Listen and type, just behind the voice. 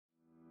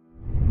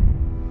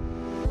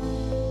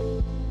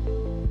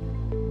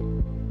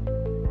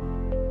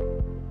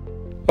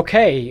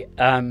Okay,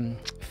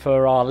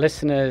 for our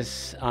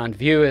listeners and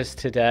viewers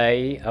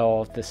today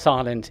of the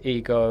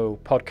SilentEgo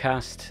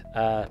podcast,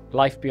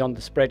 Life Beyond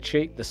the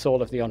Spreadsheet, the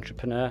Soul of the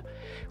Entrepreneur,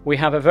 we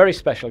have a very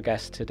special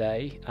guest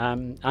today,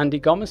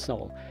 Andy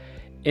Gomarsall,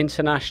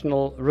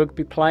 international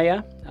rugby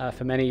player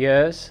for many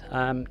years,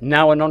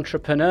 now an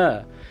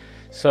entrepreneur.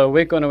 So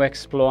we're going to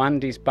explore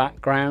Andy's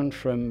background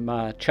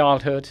from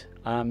childhood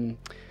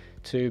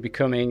to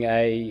becoming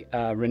a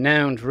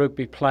renowned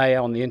rugby player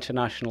on the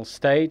international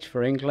stage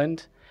for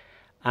England,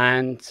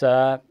 and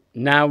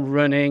now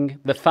running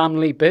the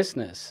family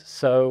business.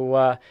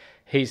 So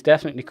he's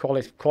definitely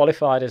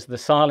qualified as the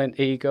silent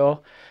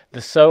ego,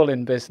 the soul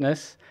in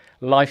business,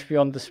 life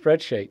beyond the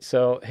spreadsheet.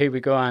 So here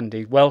we go,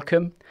 Andy.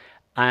 Welcome.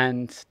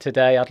 And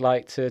today I'd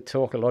like to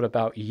talk a lot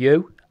about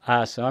you.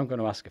 So I'm going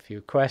to ask a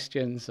few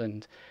questions,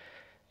 and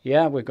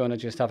yeah, we're going to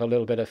just have a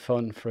little bit of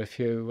fun for a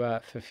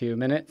few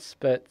minutes.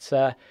 But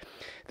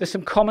there's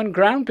some common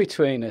ground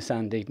between us,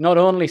 Andy. Not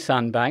only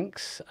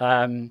Sandbanks,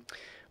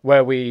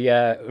 where we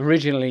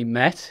originally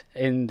met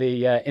in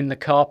the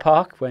car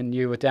park when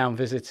you were down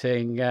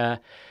visiting, I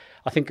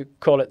think I'd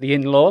call it the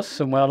in-laws,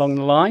 somewhere along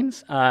the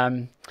lines.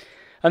 And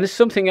there's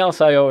something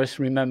else I always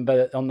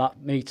remember on that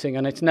meeting,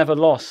 and it's never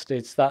lost.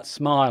 It's that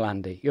smile,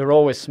 Andy. You're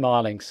always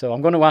smiling. So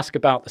I'm going to ask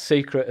about the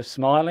secret of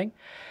smiling.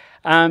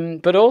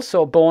 But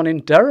also born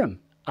in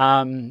Durham,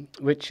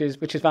 which is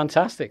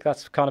fantastic.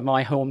 That's kind of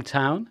my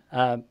hometown.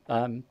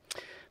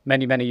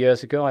 Many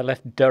years ago, I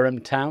left Durham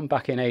town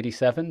back in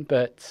 '87,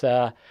 but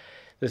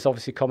there's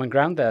obviously common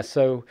ground there.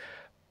 So,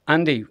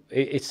 Andy,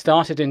 it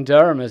started in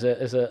Durham as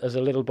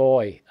a little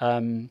boy.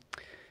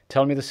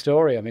 Tell me the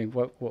story. I mean,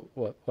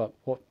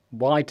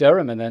 why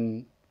Durham, and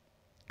then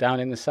down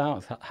in the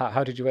south?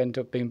 How did you end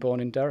up being born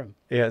in Durham?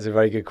 Yeah, it's a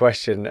very good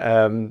question.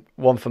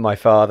 One for my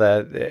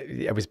father.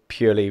 It was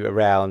purely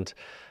around.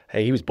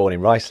 He was born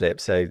in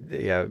Ruislip, so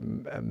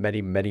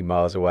many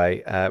miles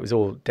away. It was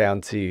all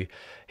down to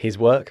his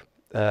work,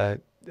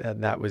 and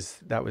that was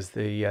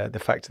the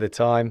fact of the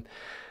time.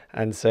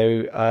 And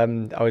so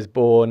I was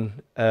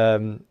born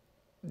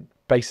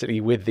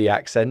basically with the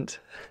accent.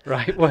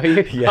 Right? Were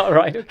you? Yeah. Oh,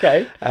 right.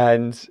 Okay.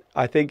 And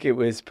I think it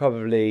was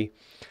probably.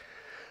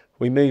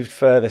 We moved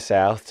further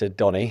south to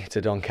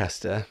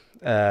Doncaster,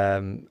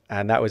 and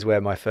that was where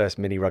my first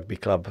mini rugby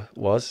club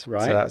was.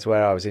 Right. So that's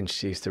where I was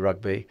introduced to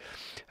rugby.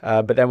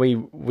 But then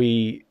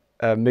we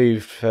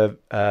moved for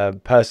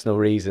personal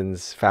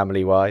reasons,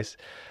 family-wise,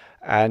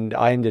 and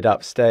I ended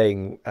up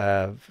staying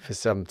for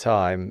some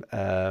time,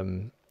 a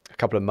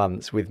couple of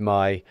months, with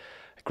my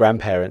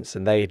grandparents,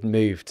 and they had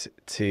moved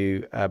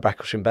to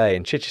Bracklesham Bay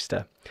in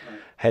Chichester. Right.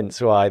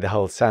 Hence why the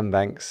whole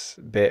Sandbanks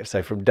bit,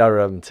 so from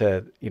Durham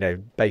to,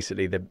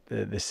 basically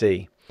the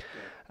sea.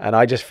 And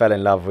I just fell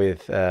in love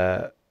with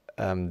that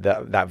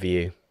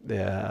view.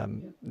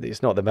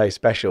 It's not the most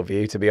special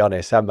view, to be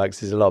honest.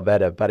 Sandbanks is a lot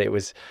better, but it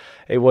was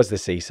the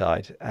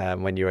seaside.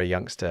 When you're a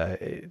youngster,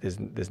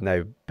 there's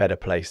no better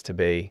place to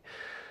be.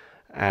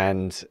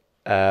 And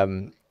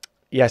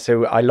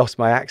so I lost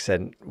my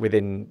accent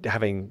within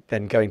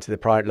then going to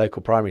the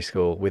local primary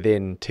school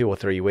within 2 or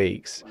 3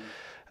 weeks. Wow.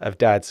 Of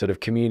Dad sort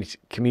of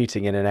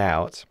commuting in and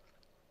out.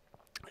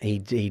 He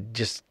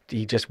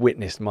just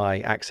witnessed my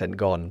accent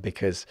gone,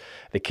 because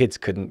the kids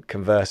couldn't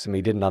converse with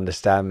me, didn't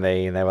understand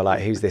me, and they were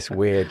like, "Who's this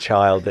weird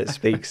child that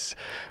speaks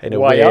in a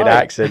weird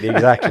accent?"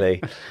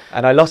 Exactly.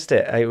 And I lost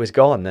it. It was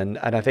gone. And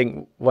I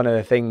think one of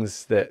the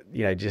things that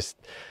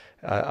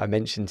I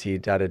mentioned to you,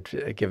 Dad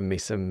had given me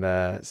some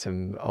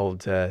old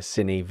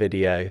cine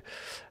video,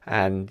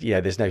 and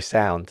there's no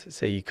sound,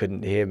 so you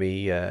couldn't hear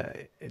me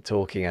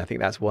talking. I think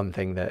that's one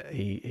thing that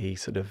he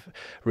sort of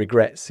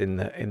regrets in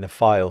the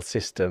file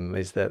system,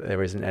 is that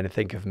there isn't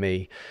anything of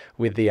me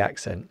with the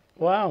accent.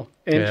 Wow,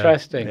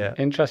 interesting. Yeah.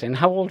 Interesting.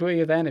 How old were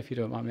you then, if you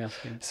don't mind me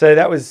asking? So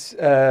that was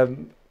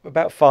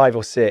about 5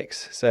 or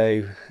 6.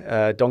 So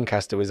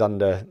Doncaster was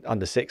under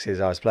sixes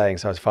I was playing,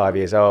 so I was 5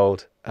 years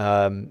old.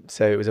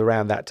 So it was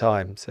around that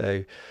time.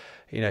 So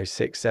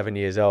 6, 7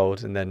 years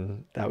old, and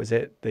then that was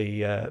it.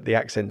 The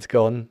accent's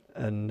gone,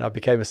 and I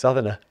became a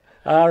southerner.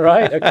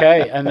 Right.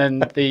 Okay. And then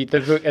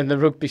the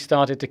rugby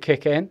started to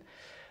kick in.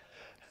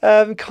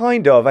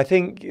 Kind of. I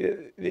think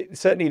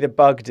certainly the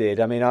bug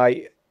did. I mean,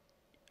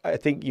 I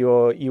think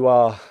you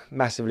are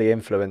massively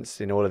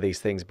influenced in all of these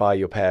things by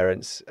your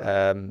parents,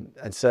 and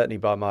certainly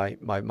by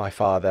my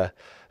father.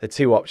 The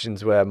two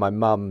options were, my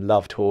mum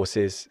loved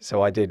horses,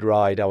 so I did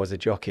ride. I was a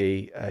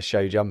jockey, a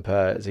show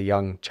jumper as a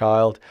young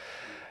child.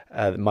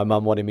 My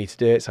mum wanted me to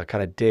do it, so I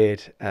kind of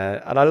did,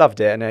 and I loved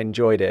it and I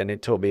enjoyed it, and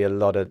it taught me a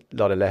lot of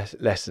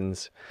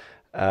lessons.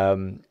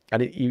 And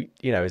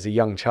as a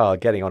young child,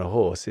 getting on a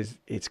horse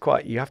it's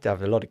quite, you have to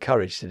have a lot of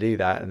courage to do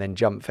that, and then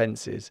jump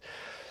fences.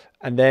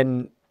 And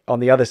then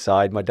on the other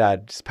side, my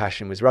dad's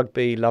passion was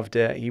rugby, loved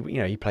it.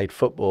 He played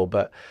football,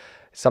 but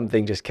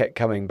something just kept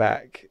coming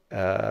back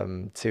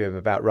to him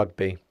about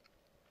rugby.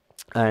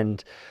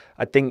 And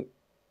I think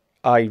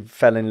I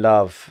fell in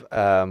love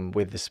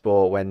with the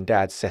sport when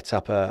Dad set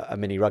up a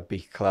mini rugby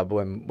club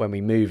when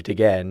we moved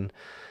again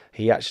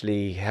he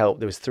actually helped.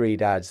 There was 3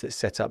 dads that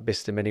set up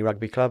Bicester Mini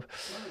Rugby Club.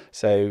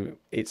 So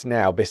it's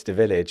now Bicester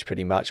Village,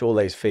 pretty much. All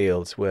those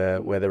fields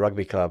were the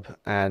rugby club.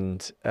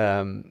 And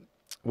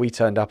we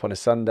turned up on a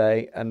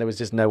Sunday and there was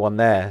just no one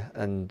there.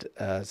 And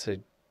so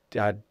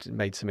Dad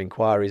made some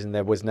inquiries and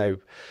there was no,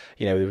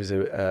 there was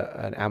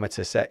an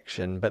amateur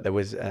section, but there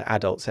was an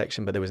adult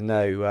section, but there was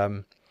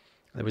no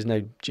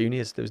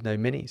juniors, there was no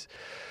minis.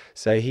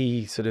 So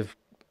he sort of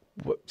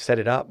set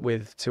it up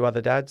with 2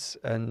 other dads.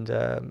 And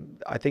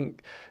I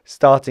think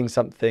starting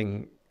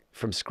something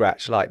from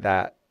scratch like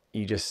that,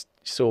 you just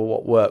saw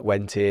what work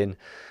went in.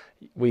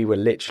 We were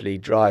literally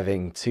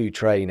driving to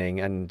training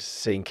and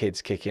seeing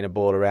kids kicking a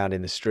ball around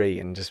in the street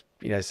and just,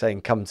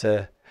 saying, come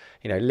to,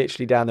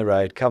 literally down the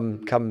road,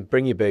 come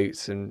bring your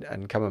boots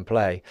and come and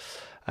play.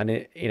 And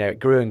it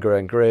grew and grew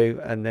and grew.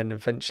 And then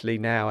eventually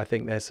now I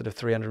think there's sort of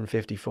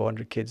 350,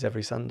 400 kids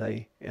every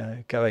Sunday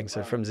going.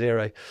 So from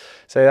zero.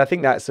 So I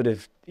think that sort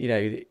of,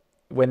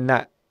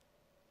 when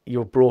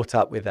you're brought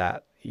up with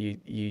that,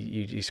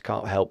 you just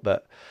can't help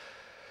but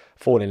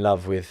fall in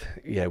love with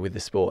the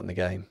sport and the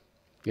game.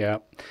 Yeah.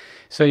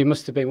 So you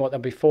must have been, that'd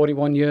be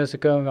 41 years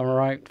ago, am I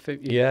right?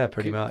 Yeah,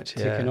 pretty much.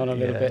 Ticking on a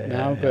little bit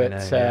now.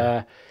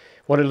 But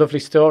what a lovely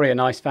story, a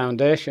nice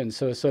foundation.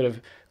 So sort of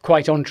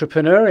quite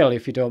entrepreneurial,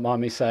 if you don't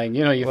mind me saying.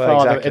 Your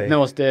father in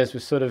those days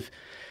was sort of,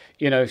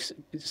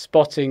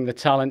 spotting the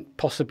talent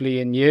possibly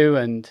in you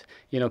and,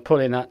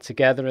 pulling that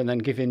together and then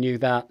giving you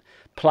that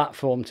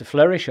platform to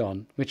flourish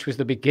on, which was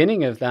the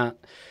beginning of that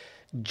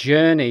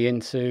journey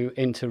into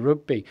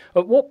rugby.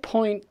 At what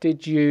point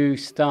did you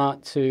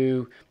start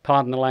to,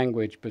 pardon the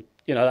language, but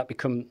that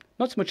become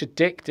not so much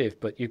addictive,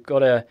 but you've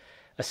got a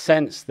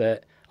sense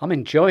that I'm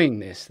enjoying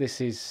this. This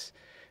is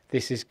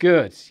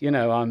good.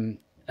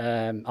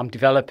 I'm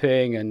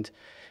developing. And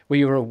were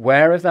you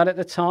aware of that at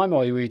the time, or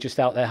were you just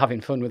out there having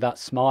fun with that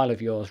smile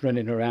of yours,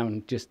 running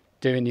around just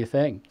doing your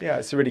thing? Yeah,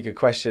 it's a really good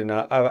question.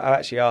 I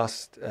actually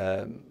asked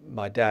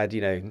my dad,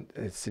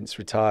 since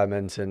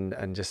retirement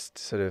and just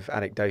sort of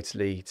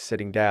anecdotally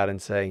sitting down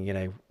and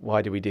saying,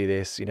 why do we do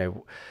this?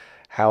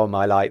 How am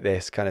I like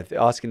this? Kind of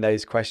asking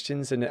those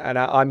questions. And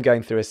I'm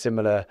going through a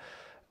similar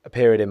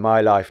period in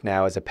my life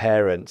now as a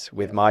parent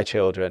with my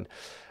children.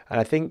 And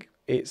I think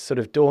it sort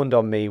of dawned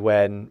on me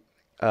when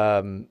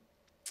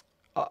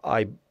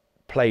I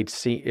played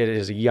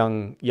as a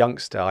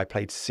youngster. I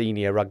played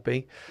senior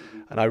rugby,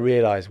 and I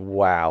realised,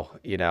 wow,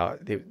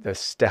 the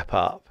step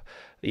up,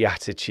 the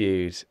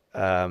attitude,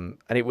 and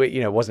it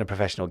wasn't a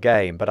professional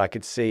game, but I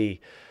could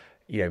see,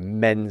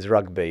 men's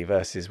rugby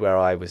versus where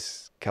I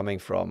was coming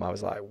from. I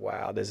was like,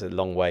 wow, there's a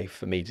long way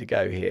for me to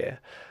go here,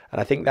 and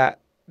I think that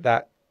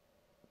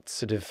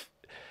sort of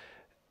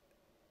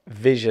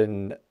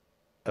vision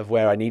of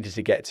where I needed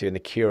to get to and the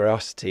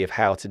curiosity of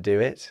how to do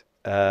it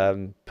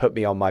put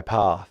me on my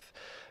path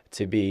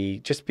to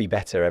be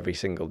better every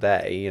single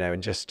day,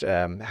 and just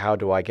how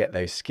do I get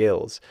those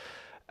skills?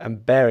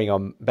 And bearing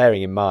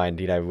in mind,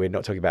 we're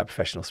not talking about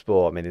professional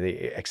sport. I mean,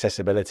 the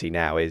accessibility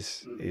now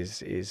is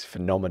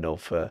phenomenal.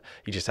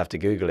 You just have to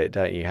Google it,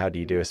 don't you? How do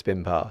you do a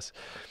spin pass?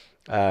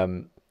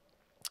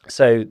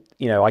 So,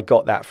 I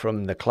got that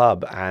from the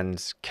club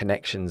and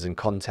connections and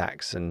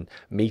contacts and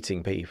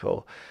meeting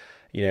people,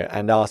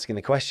 and asking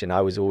the question.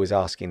 I was always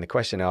asking the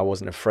question. I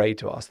wasn't afraid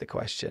to ask the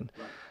question.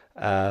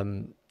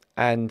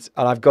 And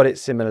I've got it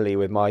similarly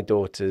with my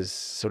daughters,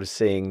 sort of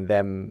seeing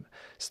them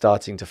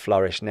starting to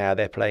flourish now.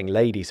 They're playing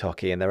ladies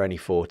hockey and they're only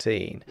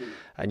 14.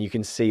 And you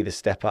can see the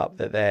step up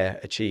that they're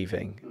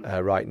achieving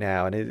right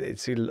now. And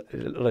it's a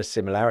lot of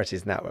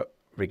similarities in that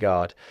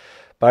regard.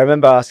 But I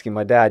remember asking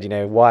my dad,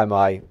 why am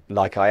I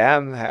like I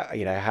am?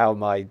 How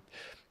am I,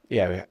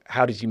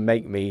 how did you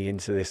make me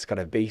into this kind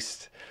of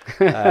beast?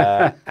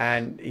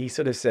 And he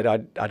sort of said,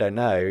 I don't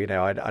know,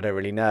 I don't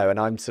really know. And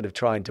I'm sort of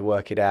trying to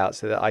work it out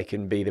so that I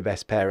can be the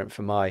best parent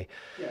for my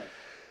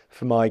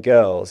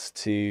girls,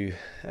 to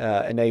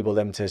enable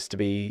them to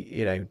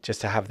be,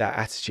 just to have that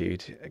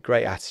attitude, a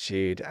great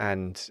attitude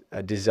and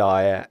a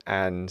desire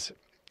and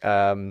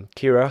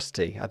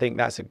curiosity. I think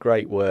that's a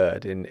great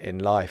word in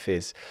life,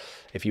 is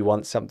if you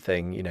want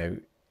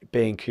something,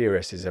 being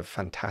curious is a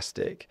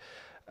fantastic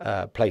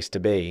place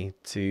to be,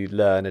 to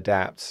learn,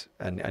 adapt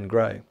and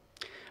grow.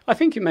 I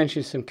think you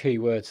mentioned some key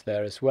words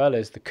there, as well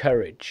as the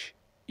courage,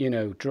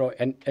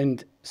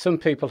 and some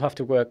people have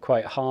to work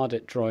quite hard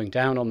at drawing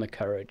down on the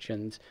courage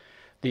and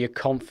the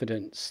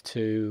confidence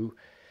to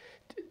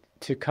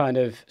kind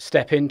of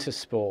step into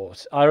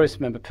sport. I always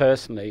remember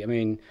personally, I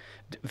mean,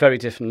 very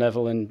different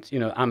level and,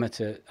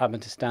 amateur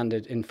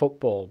standard in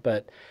football,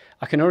 but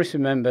I can always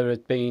remember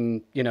it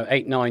being,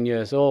 8, 9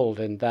 years old,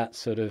 and that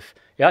sort of,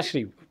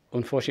 actually,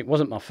 unfortunately, it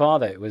wasn't my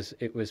father, it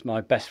was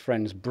my best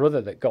friend's brother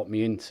that got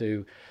me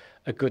into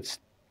a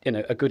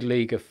good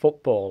league of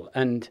football.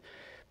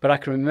 But I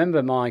can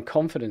remember my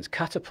confidence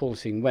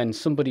catapulting when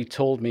somebody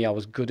told me I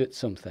was good at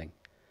something.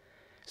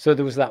 So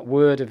there was that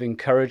word of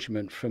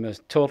encouragement from a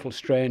total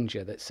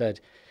stranger that said,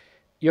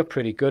 you're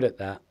pretty good at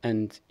that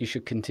and you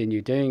should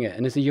continue doing it.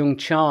 And as a young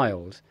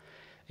child,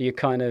 you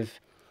kind of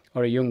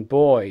or a young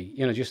boy,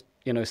 just,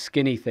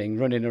 skinny thing,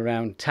 running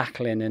around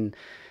tackling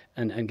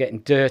and getting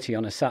dirty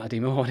on a Saturday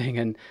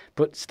morning,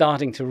 but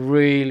starting to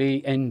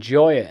really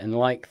enjoy it and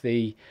like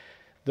the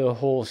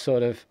whole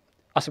sort of,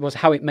 I suppose,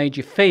 how it made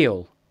you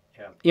feel.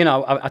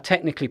 Yeah. I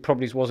technically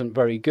probably wasn't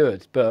very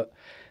good, but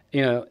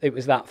it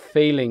was that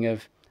feeling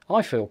of,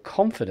 I feel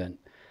confident.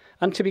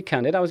 And to be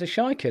candid, I was a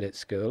shy kid at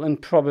school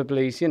and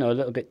probably, a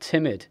little bit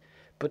timid,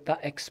 but that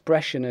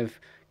expression of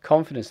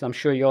confidence, and I'm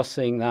sure you're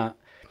seeing that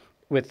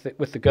with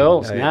the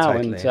girls now.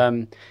 Totally.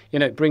 And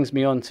it brings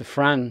me on to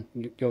Fran,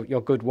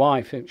 your good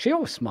wife. She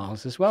always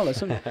smiles as well.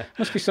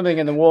 Must be something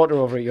in the water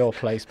over at your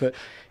place, but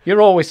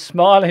you're always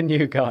smiling,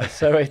 you guys.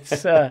 So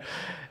it's the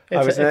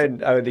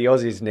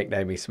Aussies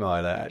nicknamed me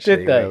Smiler,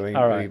 actually. Did they?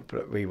 All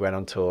right. We went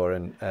on tour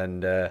and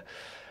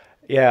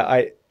yeah,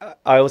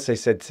 I also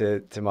said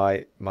to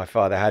my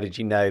father, how did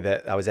you know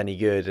that I was any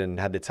good and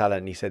had the talent?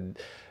 And he said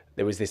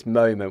there was this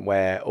moment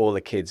where all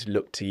the kids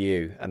looked to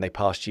you and they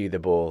passed you the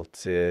ball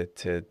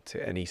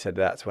and he said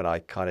that's when I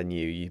kind of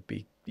knew you'd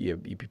be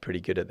pretty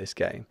good at this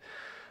game.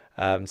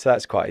 So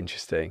that's quite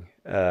interesting.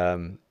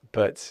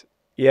 But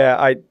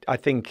yeah, I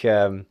think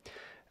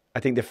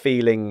the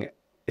feeling,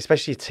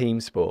 especially a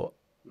team sport,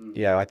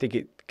 I think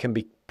it can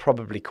be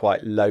probably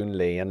quite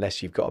lonely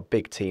unless you've got a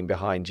big team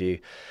behind you.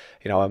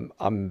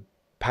 I'm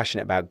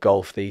passionate about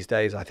golf these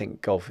days. I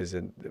think golf is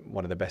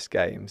one of the best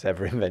games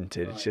ever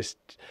invented. Right. It's just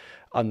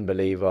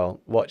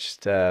unbelievable.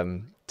 Watched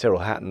Tyrrell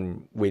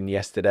Hatton win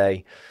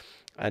yesterday,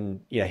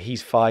 and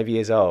he's 5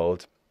 years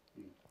old.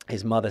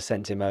 His mother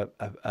sent him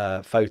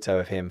a photo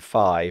of him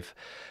 5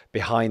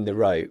 behind the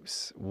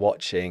ropes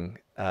watching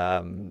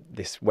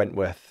this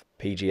Wentworth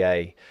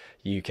PGA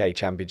UK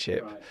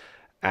Championship. Right.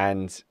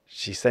 And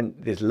she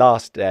sent this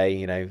last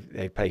day,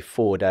 they play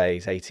 4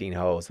 days, 18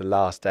 holes. The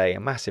last day, a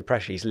massive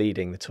pressure. He's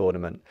leading the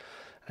tournament.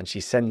 And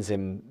she sends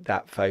him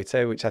that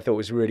photo, which I thought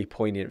was really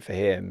poignant for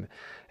him.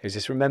 It was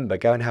just, remember,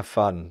 go and have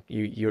fun.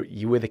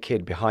 You were the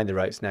kid behind the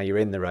ropes. Now you're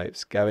in the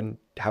ropes. Go and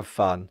have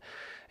fun.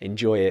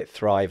 Enjoy it.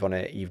 Thrive on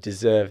it. You've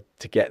deserved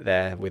to get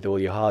there with all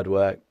your hard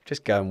work.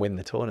 Just go and win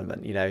the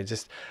tournament. I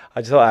just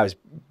thought that was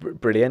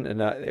brilliant. And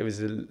it was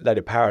a load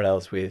of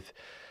parallels with,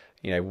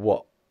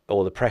 what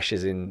all the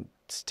pressures in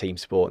team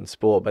sport and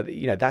sport, but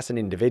that's an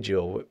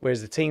individual,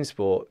 whereas the team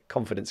sport,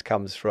 confidence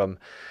comes from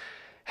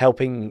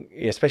helping,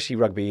 especially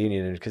rugby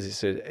union,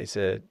 because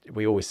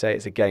we always say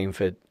it's a game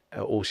for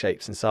all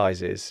shapes and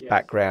sizes. Yes.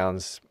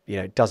 Backgrounds,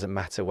 it doesn't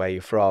matter where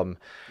you're from.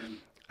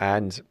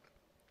 And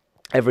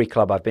every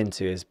club I've been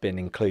to has been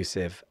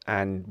inclusive,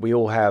 and we're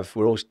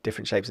all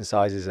different shapes and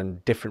sizes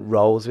and different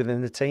roles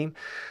within the team.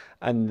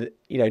 And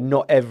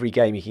not every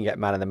game you can get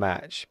man of the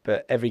match,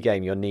 but every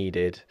game you're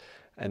needed.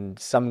 And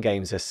some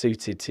games are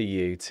suited to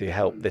you to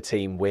help the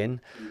team win,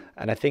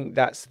 and I think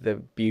that's the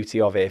beauty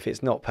of it. If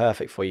it's not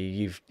perfect for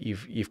you,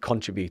 you've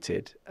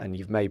contributed and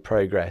you've made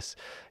progress.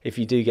 If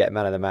you do get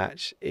man of the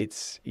match,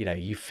 it's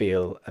you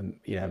feel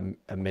 $1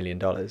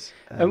 million.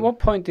 At what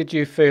point did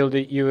you feel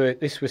that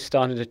this was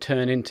starting to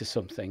turn into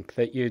something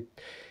that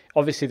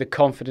obviously the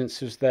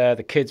confidence was there,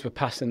 the kids were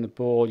passing the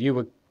ball, you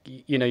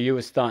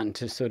were starting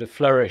to sort of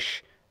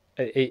flourish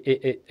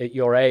at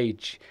your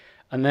age?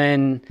 And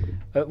then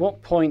at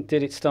what point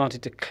did it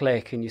started to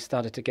click and you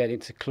started to get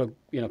into club,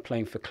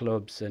 playing for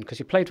clubs? And because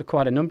you played for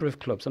quite a number of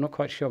clubs, I'm not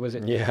quite sure, was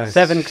it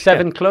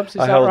seven clubs,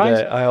 is that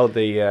right? I hold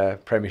the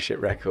Premiership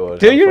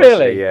record. Do you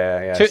really?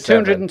 Yeah.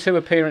 202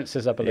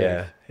 appearances, I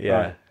believe.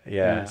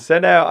 Yeah. So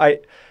now I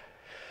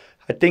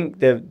think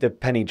the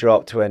penny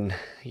dropped when,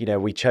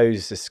 we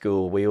chose the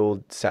school. We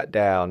all sat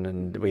down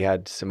and we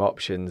had some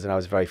options, and I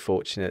was very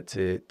fortunate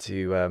to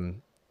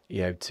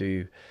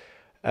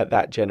at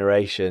that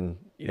generation,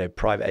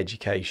 private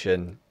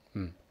education,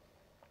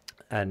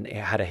 and it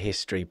had a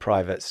history.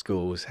 Private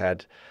schools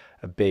had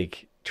a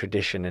big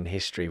tradition and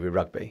history with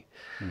rugby,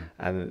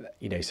 and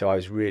so I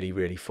was really,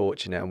 really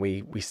fortunate. And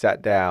we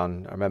sat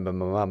down. I remember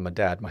my mum, my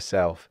dad,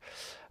 myself,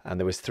 and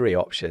there was 3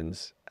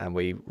 options, and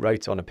we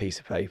wrote on a piece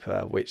of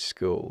paper which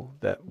school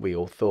that we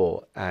all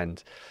thought.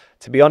 And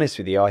to be honest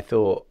with you, I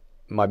thought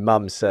my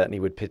mum certainly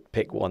would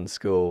pick one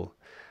school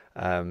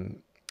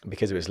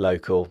because it was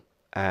local,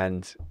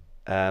 and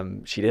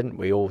she didn't.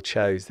 We all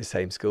chose the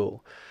same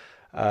school.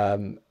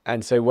 And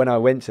so when I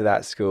went to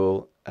that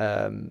school,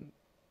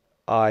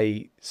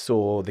 I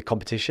saw the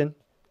competition.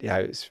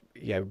 It's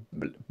a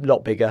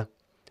lot bigger,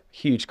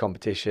 huge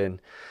competition.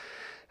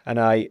 And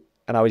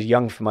I was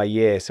young for my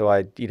year, so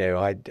I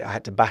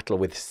had to battle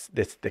with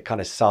the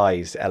kind of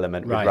size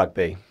element with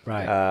rugby.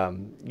 Right.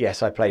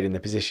 Yes, I played in the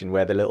position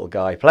where the little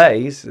guy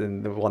plays,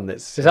 and the one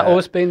that's. Has that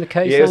always been the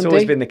case? Yeah, it's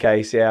always been the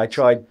case. Yeah,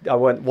 I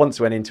once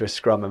went into a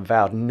scrum and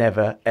vowed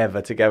never ever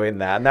to go in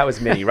there, and that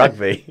was mini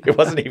rugby. It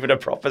wasn't even a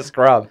proper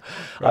scrum.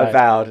 Right. I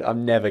vowed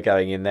I'm never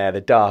going in there. The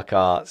dark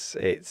arts.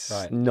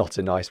 It's not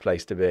a nice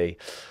place to be.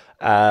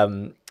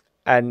 But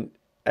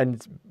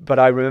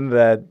I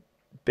remember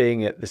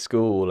being at the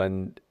school,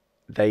 and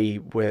they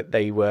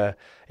were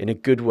in a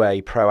good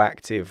way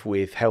proactive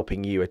with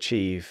helping you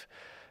achieve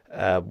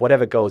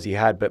whatever goals you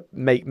had, but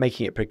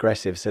making it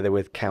progressive. So there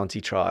were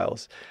county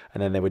trials,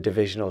 and then there were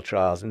divisional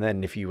trials, and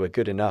then if you were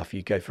good enough,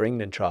 you go for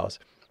England trials.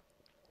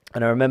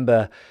 And I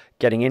remember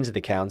getting into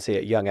the county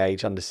at a young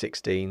age, under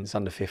 16s,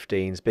 under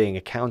 15s, being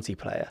a county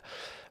player.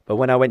 But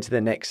when I went to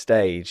the next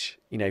stage,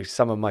 you know,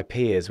 some of my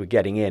peers were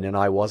getting in and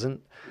I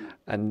wasn't.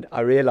 And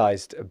I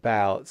realized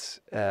about,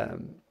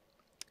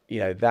 you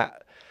know,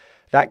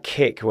 that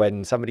kick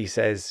when somebody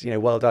says, you know,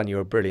 well done,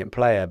 you're a brilliant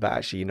player, but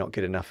actually you're not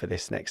good enough for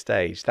this next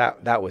stage.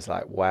 That was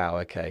like, wow,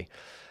 okay.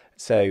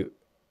 So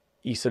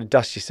you sort of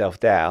dust yourself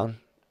down,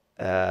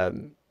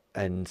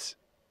 and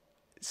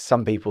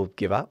some people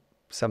give up,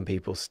 some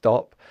people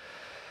stop,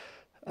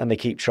 and they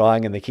keep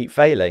trying and they keep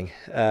failing,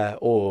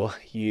 or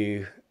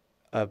you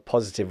are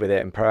positive with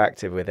it and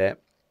proactive with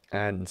it.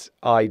 And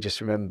I just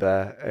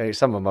remember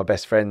some of my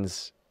best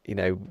friends, you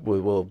know,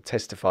 will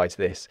testify to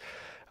this.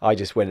 I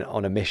just went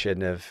on a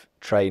mission of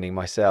training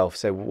myself.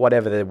 So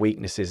whatever the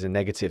weaknesses and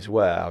negatives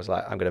were, I was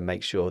like, I'm going to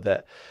make sure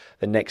that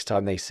the next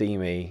time they see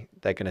me,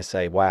 they're going to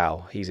say,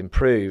 wow, he's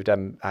improved,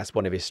 and that's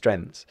one of his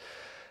strengths.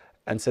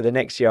 And so the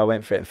next year I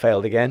went for it and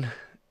failed again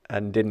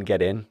and didn't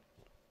get in.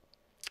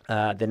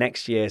 The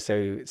next year,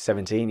 so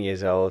 17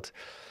 years old,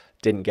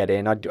 didn't get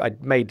in.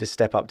 I'd made the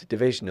step up to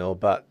divisional,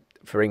 but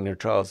for England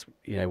trials,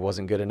 you know,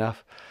 wasn't good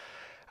enough.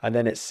 And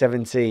then at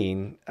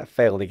 17, I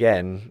failed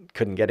again,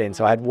 couldn't get in.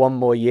 So I had one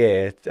more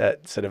year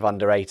at sort of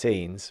under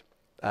 18s.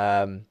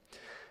 I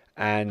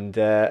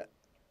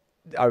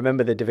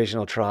remember the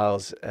divisional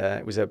trials.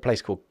 It was a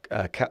place called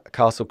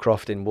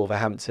Castlecroft in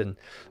Wolverhampton,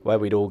 where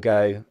we'd all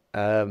go.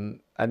 You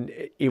know,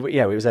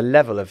 it was a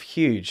level of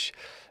huge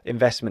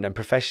investment and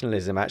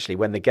professionalism, actually,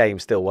 when the game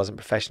still wasn't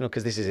professional,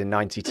 because this is in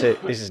 92.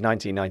 This is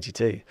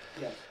 1992.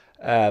 Yeah.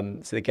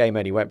 So the game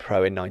only went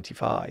pro in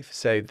 95.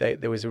 So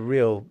there was a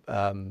real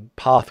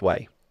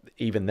pathway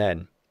even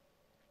then.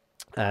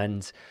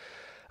 And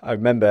I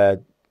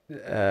remember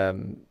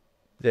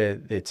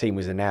the team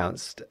was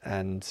announced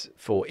and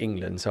for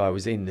England. So I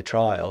was in the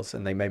trials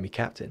and they made me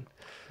captain.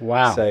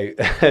 Wow. So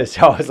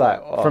so I was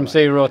like, oh, from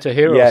zero to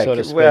hero, yeah, so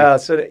to speak. Well,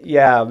 sort of,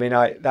 yeah. I mean,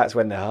 that's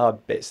when the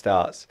hard bit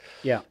starts.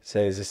 Yeah. So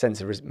there's a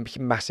sense of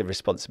massive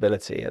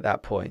responsibility at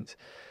that point.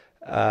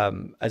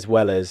 As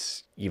well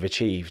as you've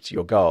achieved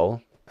your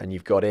goal and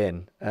you've got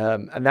in.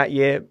 And that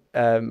year,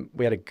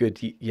 we had a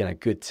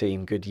good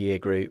team, good year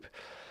group.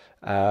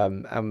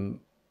 And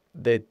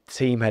the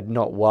team had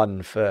not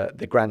won for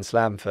the Grand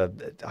Slam for,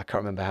 I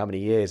can't remember how many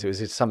years. It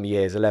was some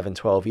years, 11,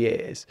 12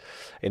 years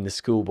in the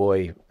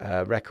schoolboy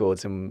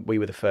records. And we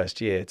were the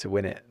first year to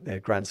win it, the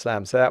Grand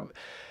Slam. So that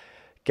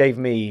gave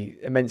me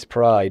immense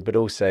pride, but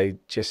also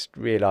just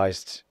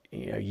realised,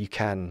 you know, you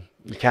can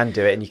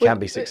do it and you can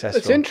be successful.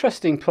 It's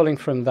interesting pulling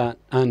from that,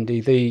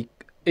 Andy.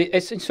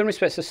 It's in some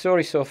respects the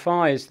story so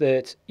far is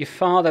that your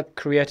father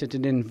created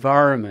an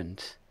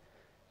environment.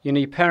 You know,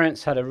 your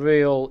parents had a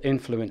real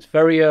influence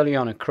very early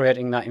on in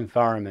creating that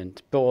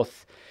environment.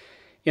 Both,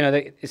 you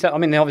know,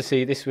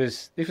 obviously this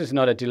was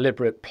not a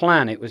deliberate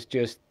plan. It was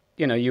just,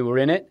 you know, you were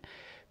in it.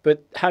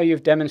 But how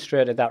you've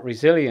demonstrated that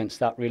resilience,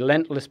 that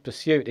relentless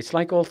pursuit, it's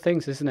like all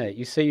things, isn't it?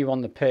 You see you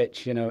on the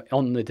pitch, you know,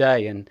 on the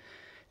day, and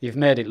you've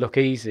made it look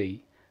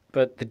easy.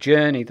 But the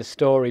journey, the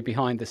story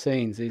behind the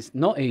scenes is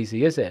not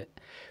easy, is it?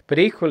 But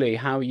equally,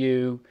 how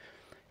you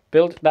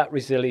built that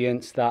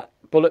resilience, that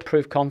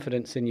bulletproof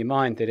confidence in your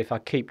mind that if I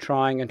keep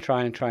trying and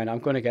trying and trying, I'm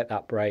going to get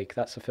that break.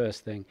 That's the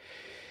first thing.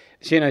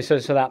 So, you know, so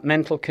that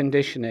mental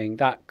conditioning,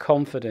 that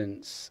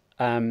confidence,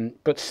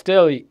 but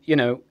still, you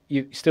know,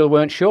 you still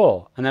weren't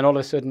sure. And then all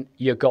of a sudden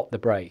you got the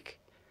break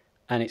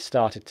and it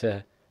started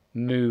to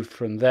move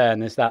from there.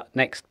 And there's that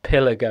next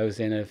pillar goes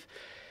in of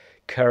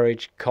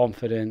courage,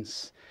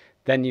 confidence.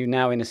 Then you're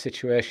now in a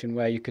situation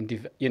where you can,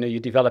 you're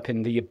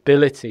developing the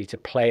ability to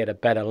play at a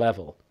better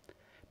level,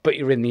 but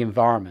you're in the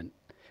environment,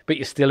 but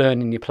you're still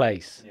earning your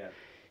place.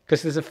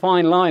 Because there's a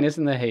fine line,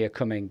 isn't there, here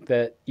coming,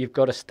 that you've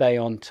got to stay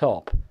on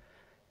top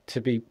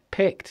to be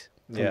picked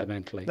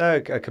fundamentally.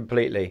 No,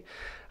 completely.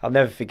 I'll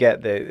never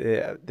forget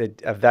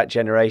of that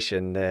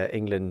generation, the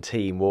England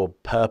team wore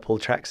purple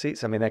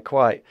tracksuits. I mean, they're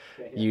quite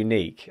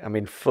unique. I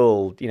mean,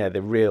 full, you know,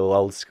 the real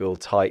old school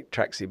tight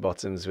tracksuit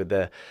bottoms with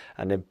the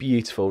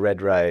beautiful red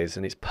rose,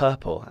 and it's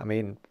purple. I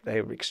mean,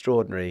 they were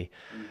extraordinary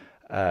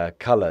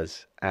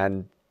colours.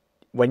 And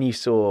when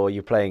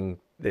you're playing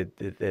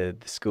the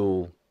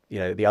school, you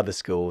know, the other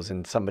schools,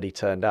 and somebody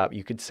turned up,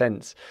 you could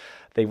sense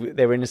they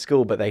were in a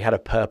school, but they had a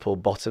purple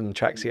bottom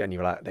tracksuit, and you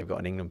were like, they've got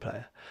an England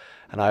player.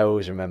 And I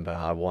always remember,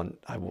 I want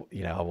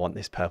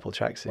this purple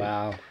tracksuit.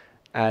 Wow!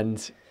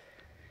 And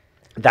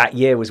that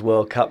year was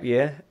World Cup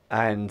year,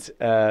 and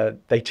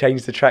they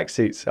changed the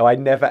tracksuits, so I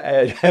never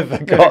ever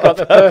got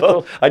a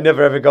purple. I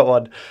never ever got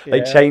one. Yeah.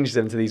 They changed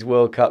them to these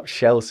World Cup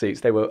shell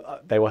suits. They were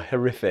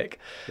horrific.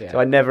 Yeah. So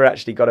I never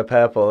actually got a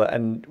purple.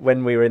 And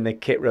when we were in the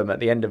kit room at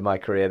the end of my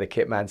career, the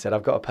kit man said,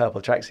 "I've got a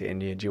purple tracksuit in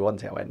you. Do you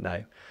want it?" I went,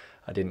 "No."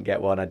 I didn't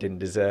get one. I didn't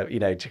deserve, I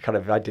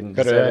didn't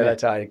deserve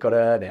it. I got to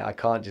earn it. I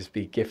can't just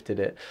be gifted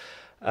it.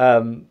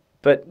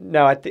 But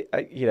no, I think,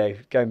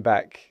 going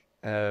back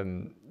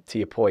to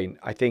your point,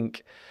 I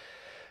think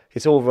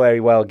it's all very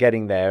well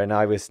getting there, and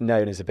I was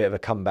known as a bit of a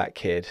comeback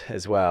kid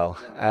as well.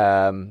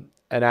 And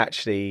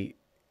actually,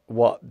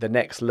 what the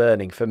next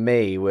learning for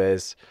me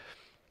was,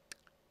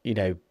 you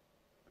know,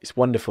 it's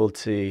wonderful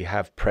to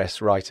have press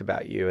write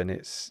about you, and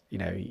it's, you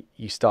know,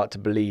 you start to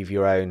believe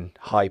your own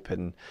hype.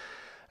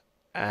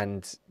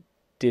 And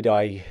did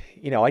I,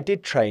 you know, I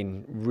did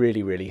train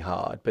really, really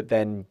hard, but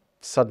then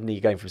suddenly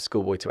you're going from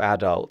schoolboy to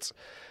adult,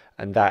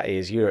 and that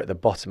is, you're at the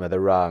bottom of the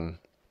rung,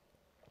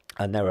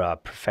 and there are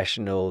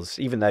professionals,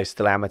 even though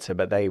still amateur,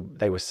 but they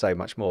were so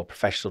much more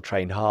professional,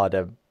 trained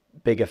harder,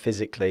 bigger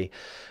physically.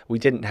 We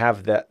didn't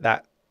have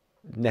that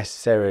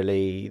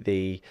necessarily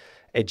the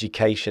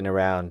education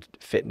around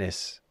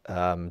fitness,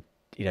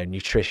 you know,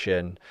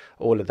 nutrition,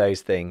 all of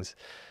those things.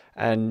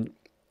 And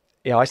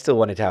yeah, I still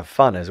wanted to have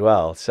fun as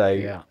well.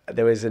 So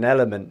there was an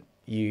element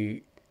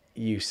you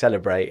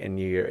celebrate and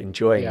you're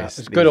enjoying this.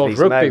 It was good old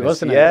rugby, moments.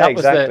 wasn't it? Yeah, That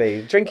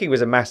exactly. Drinking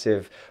was a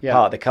massive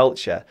part of the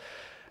culture.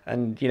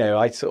 And, you know,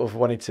 I sort of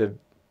wanted to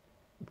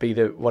be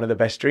one of the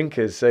best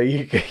drinkers. So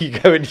you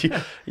go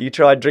and you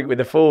try and drink with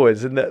the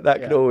forwards, and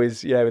that can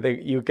always, you know,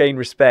 you gain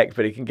respect,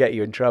 but it can get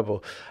you in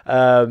trouble.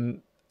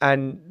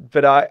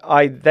 But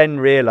I then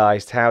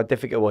realised how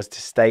difficult it was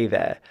to stay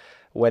there,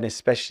 when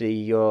especially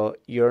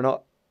you're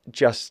not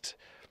just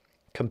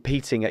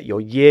competing at your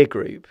year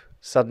group.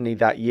 Suddenly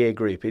that year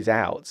group is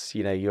out.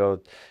 You know,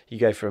 you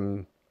go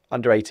from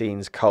under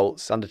 18s,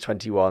 Colts, under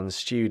 21s,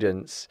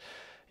 students,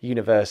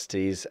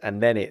 universities,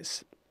 and then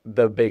it's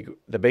the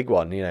big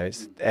one. You know,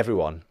 it's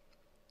everyone.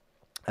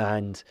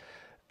 And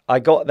I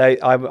got there.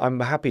 I'm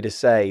happy to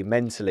say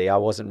mentally I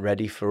wasn't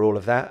ready for all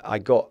of that. I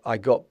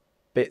got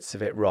bits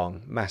of it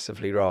wrong,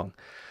 massively wrong.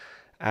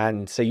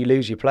 And so you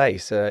lose your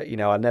place. You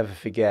know, I'll never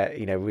forget,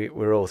 you know,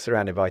 we're all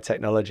surrounded by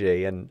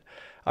technology, and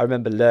I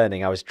remember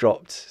learning. I was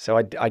dropped. So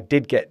I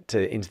did get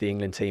into the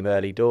England team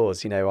early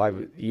doors, you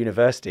know,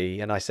 university,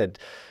 and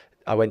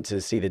I went to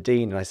see the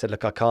dean, and I said,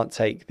 look, I can't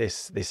take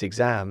this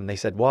exam. And they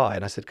said, why?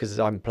 And I said, because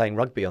I'm playing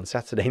rugby on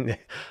Saturday. And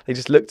they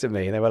just looked at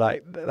me and they were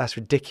like, that's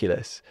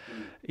ridiculous.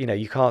 You know,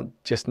 you can't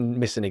just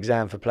miss an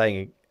exam for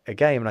playing a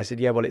game. And I said,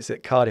 yeah, well, it's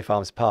at Cardiff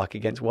Arms Park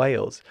against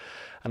Wales.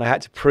 And I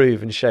had to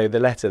prove and show the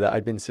letter that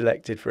I'd been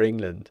selected for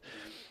England.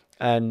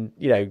 And,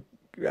 you know,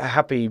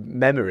 happy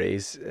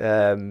memories.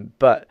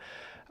 But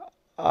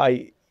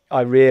I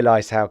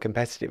realised how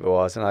competitive it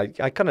was, and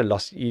I kind of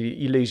lost.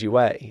 You lose your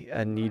way,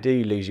 and you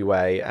do lose your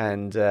way.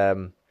 And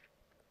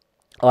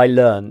I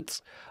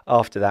learnt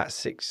after that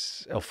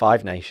 6 or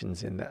 5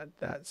 nations in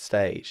that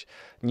stage.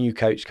 New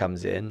coach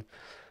comes in,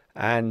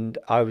 and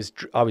I was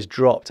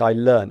dropped. I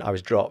learnt I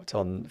was dropped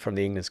from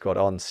the England squad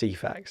on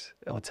CFAX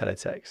or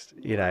teletext,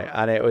 you know,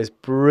 and it was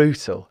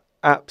brutal,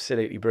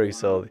 absolutely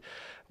brutal.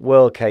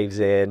 World caves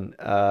in,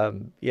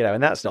 you know,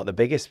 and that's not the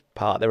biggest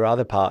part. There are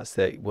other parts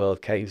that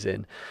world caves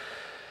in.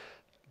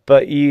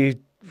 But you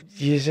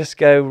just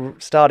go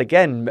start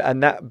again,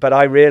 but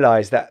I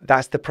realised that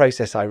that's the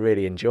process I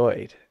really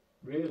enjoyed.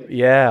 Really?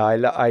 Yeah,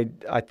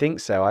 I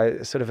think so.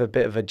 I sort of a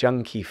bit of a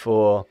junkie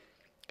for,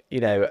 you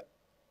know,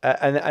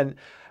 and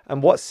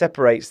what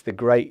separates the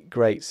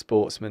great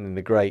sportsmen and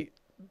the great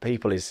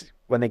people is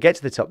when they get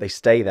to the top, they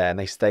stay there, and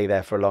they stay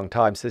there for a long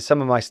time. So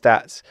some of my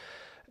stats,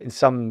 in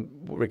some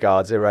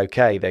regards, are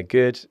okay. They're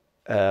good.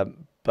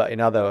 But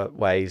in other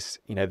ways,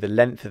 you know, the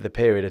length of the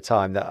period of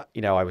time that,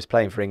 you know, I was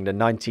playing for England,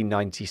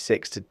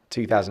 1996 to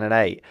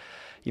 2008,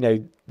 you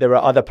know, there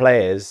are other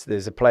players.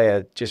 There's a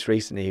player just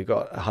recently who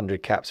got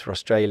 100 caps for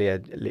Australia,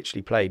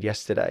 literally played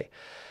yesterday.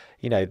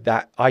 You know,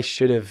 that I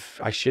should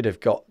have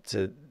got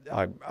to.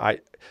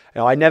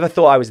 I never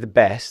thought I was the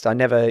best. I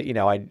never, you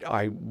know,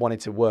 I wanted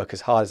to work as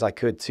hard as I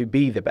could to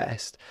be the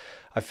best.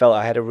 I felt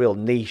I had a real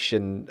niche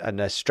and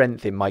a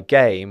strength in my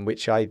game,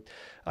 which I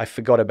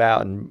forgot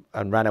about and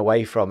ran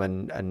away from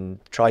and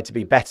tried to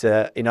be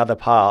better in other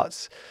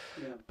parts.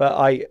 Yeah. But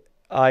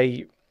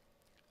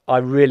I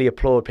really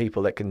applaud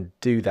people that can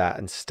do that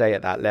and stay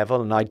at that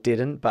level, and I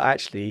didn't. But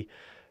actually,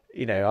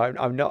 you know,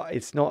 I'm not.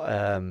 It's not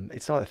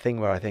a thing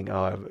where I think,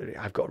 oh,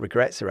 I've got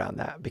regrets around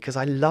that, because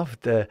I love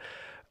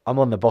I'm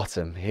on the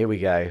bottom. Here we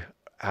go.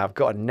 I've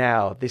got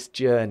now this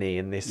journey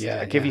and this.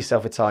 Give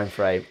yourself a time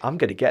frame. I'm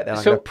going to get there.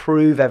 I'm going to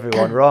prove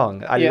everyone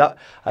wrong. I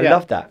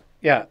love that.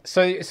 Yeah,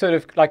 so sort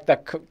of like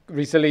that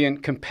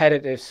resilient,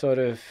 competitive sort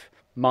of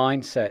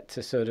mindset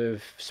to sort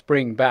of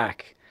spring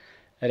back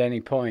at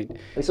any point.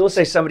 It's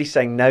also somebody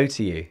saying no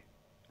to you.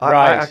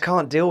 I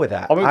can't deal with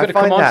that. We're going to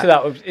come on to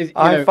that.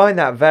 I find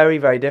that very,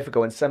 very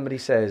difficult when somebody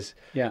says,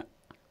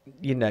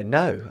 you know,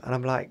 no. And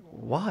I'm like,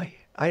 why?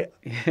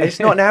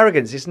 It's not an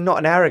arrogance. It's not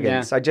an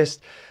arrogance.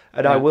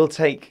 Yeah. I will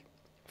take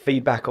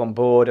feedback on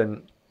board,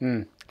 and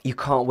you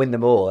can't win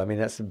them all. I mean,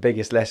 that's the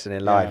biggest lesson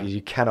in life. Is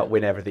you cannot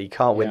win everything. You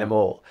can't win them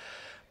all.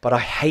 But I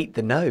hate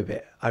the no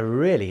bit. I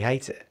really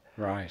hate it.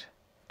 Right.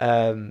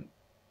 And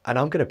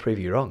I'm going to prove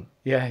you wrong.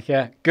 Yeah,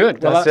 yeah.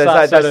 Good. Well,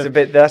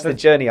 that's the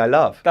journey I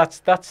love. That's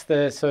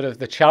the sort of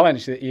the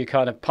challenge that you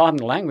kind of, pardon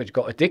the language,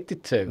 got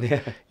addicted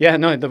to. Yeah,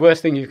 no, the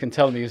worst thing you can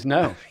tell me is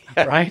no,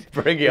 right?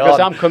 Bring it because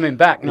on. I'm coming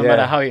back no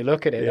matter how you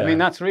look at it. Yeah. I mean,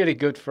 that's really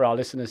good for our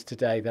listeners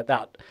today,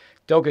 that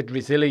dogged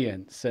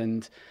resilience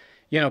and,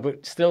 you know,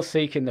 but still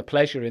seeking the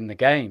pleasure in the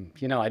game.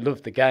 You know, I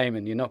love the game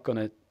and you're not going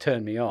to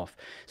turn me off.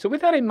 So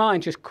with that in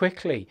mind, just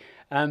quickly,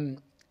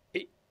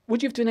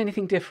 would you have done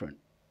anything different?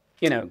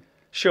 You know,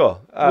 Sure.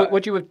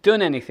 would you have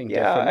done anything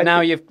different?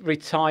 Now you've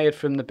retired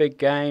from the big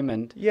game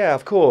and... Yeah,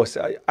 of course.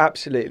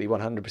 Absolutely,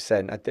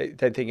 100%. I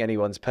don't think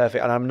anyone's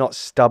perfect. And I'm not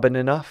stubborn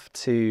enough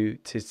to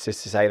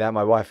say that.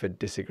 My wife would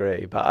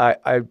disagree. But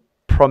I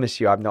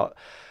promise you I'm not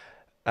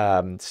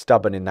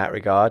stubborn in that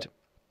regard.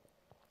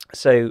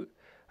 So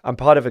I'm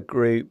part of a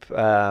group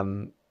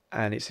and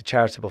it's a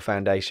charitable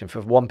foundation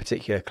for one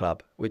particular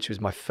club, which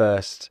was my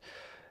first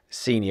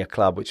senior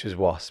club, which was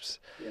Wasps.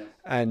 Yeah.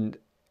 And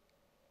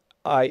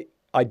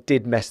I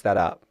did mess that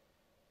up,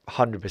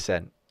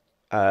 100%.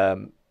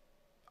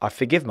 I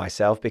forgive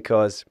myself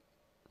because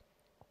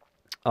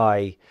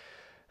I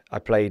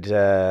played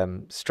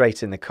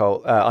straight in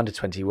the under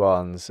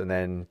 21s and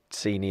then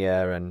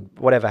senior and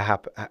whatever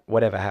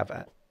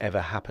happened.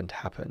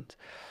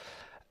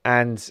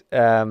 And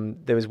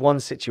there was one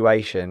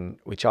situation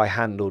which I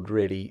handled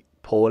really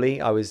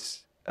poorly. I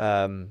was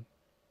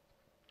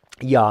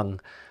young,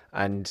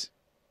 and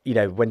you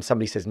know, when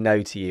somebody says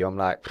no to you, I'm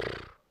like,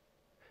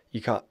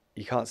 you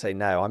can't say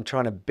no. I'm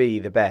trying to be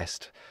the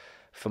best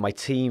for my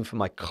team, for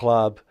my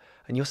club,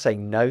 and you're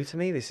saying no to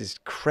me? This is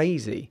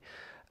crazy.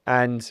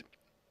 And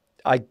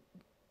I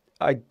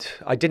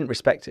didn't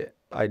respect it.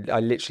 I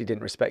literally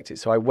didn't respect it.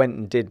 So I went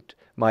and did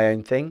my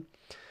own thing,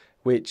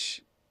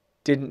 which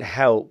didn't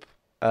help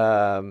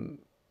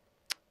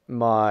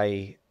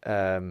my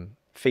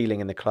feeling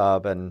in the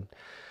club. And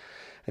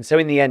so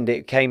in the end,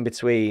 it came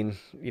between,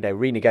 you know,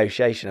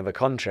 renegotiation of a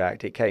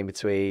contract. It came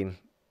between,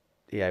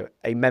 you know,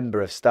 a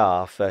member of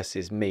staff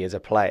versus me as a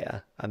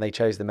player, and they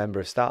chose the member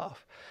of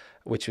staff,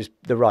 which was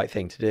the right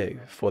thing to do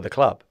for the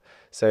club.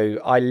 So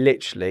I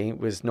literally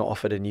was not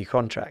offered a new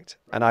contract,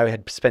 and I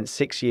had spent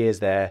 6 years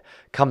there,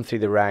 come through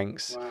the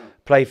ranks,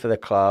 played for the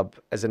club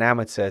as an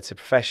amateur to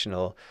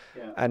professional.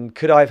 Yeah. And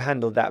could I have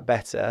handled that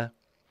better?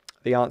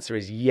 The answer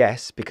is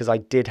yes, because I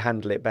did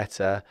handle it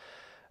better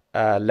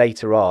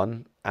later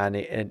on, and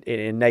it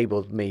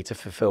enabled me to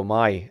fulfill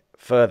my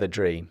further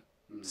dream.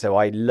 So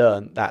I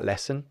learned that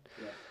lesson.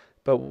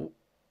 But,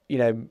 you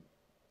know,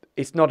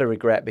 it's not a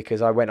regret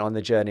because I went on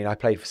the journey and I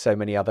played for so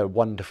many other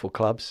wonderful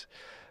clubs.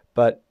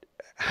 But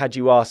had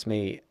you asked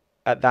me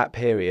at that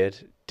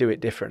period, do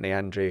it differently,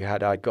 Andrew,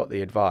 had I got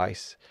the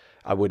advice,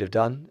 I would have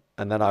done.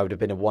 And then I would have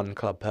been a one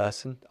club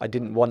person. I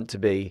didn't want to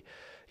be,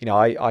 you know,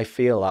 I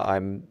feel that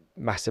I'm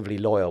massively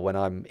loyal when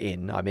I'm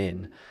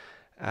in.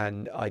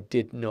 And I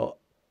did not...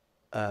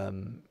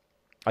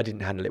 I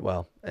didn't handle it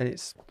well, and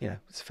it's, you know,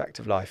 it's a fact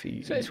of life.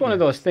 So it's one of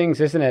those things,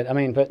 isn't it? I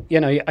mean, but you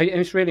know,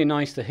 it's really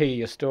nice to hear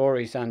your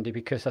stories, Andy,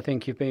 because I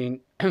think you've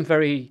been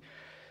very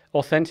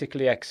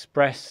authentically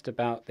expressed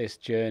about this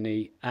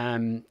journey.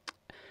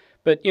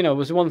 But you know, there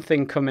was one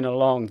thing coming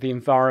along: the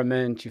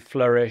environment. You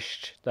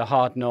flourished, the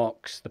hard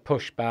knocks, the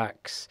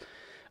pushbacks.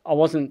 I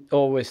wasn't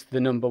always the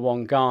number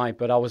one guy,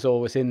 but I was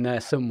always in there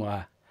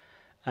somewhere.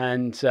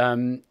 And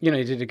you know,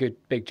 you did a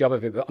big job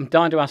of it. But I'm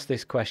dying to ask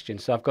this question,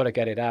 so I've got to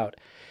get it out.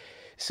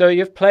 So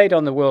you've played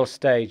on the world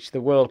stage,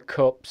 the World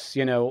Cups,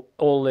 you know,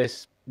 all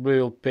this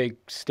real big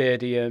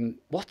stadium.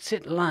 What's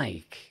it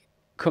like?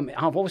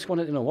 I've always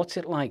wanted to know, what's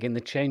it like in the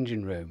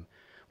changing room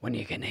when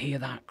you can hear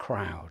that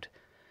crowd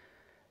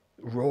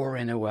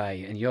roaring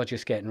away and you're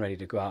just getting ready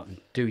to go out and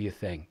do your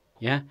thing?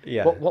 Yeah?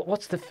 Yeah.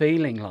 What's the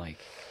feeling like?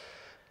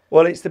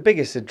 Well, it's the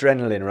biggest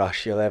adrenaline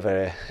rush you'll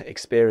ever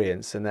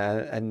experience.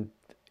 And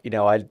you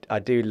know, I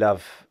do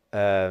love...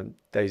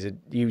 those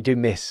you do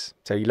miss,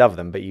 so you love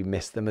them, but you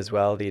miss them as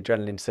well, the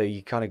adrenaline. So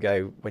you kind of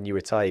go, when you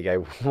retire, you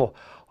go, whoa,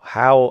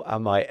 how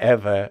am I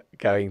ever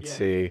going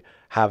to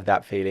have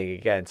that feeling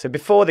again? So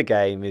before the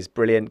game is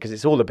brilliant because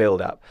it's all the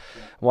build up.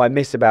 Yeah. What I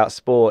miss about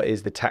sport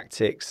is the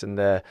tactics and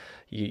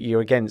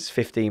you're against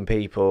 15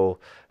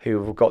 people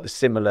who have got the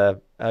similar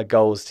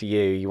goals to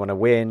you. You want to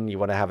win, you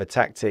want to have a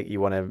tactic, you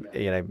want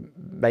to, you know,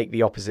 make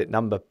the opposite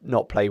number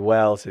not play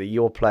well so that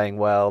you're playing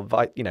well.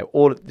 You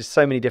know, there's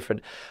so many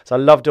different. So I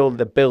loved all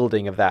the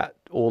building of that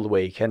all the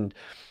week, and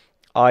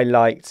I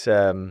liked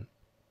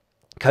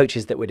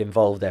coaches that would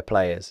involve their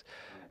players.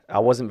 I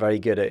wasn't very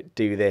good at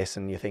do this,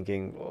 and you're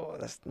thinking, oh,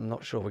 I'm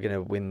not sure we're going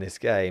to win this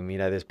game. You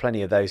know, there's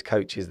plenty of those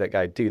coaches that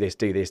go, do this,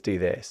 do this, do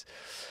this.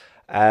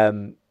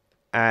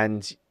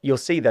 And you'll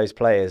see those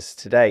players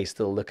today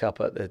still look up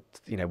at the,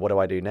 you know, what do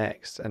I do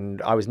next?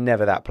 And I was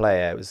never that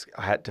player.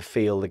 I had to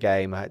feel the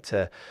game. I had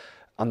to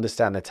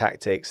understand the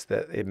tactics,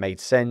 that it made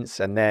sense,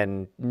 and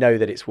then know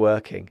that it's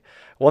working.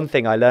 One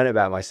thing I learned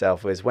about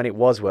myself was when it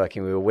was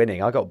working, we were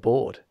winning, I got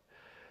bored.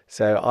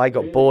 So I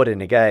got bored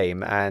in a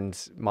game and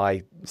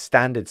my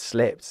standards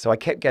slipped. So I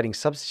kept getting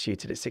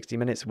substituted at 60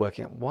 minutes,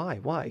 working out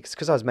why. It's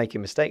because I was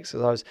making mistakes.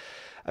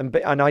 And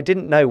I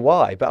didn't know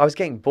why, but I was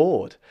getting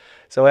bored.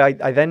 So I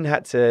then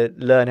had to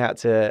learn how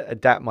to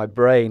adapt my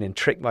brain and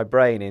trick my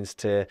brain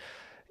into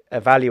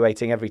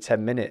evaluating every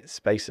 10 minutes,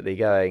 basically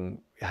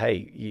going,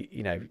 hey,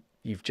 you know,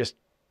 you've just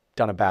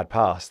done a bad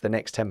pass, the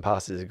next 10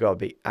 passes have got to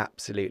be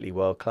absolutely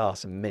world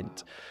class and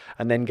mint.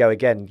 And then go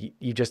again,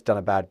 you've just done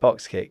a bad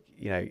box kick,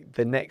 you know,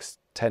 the next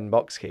 10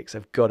 box kicks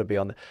have got to be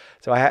on the,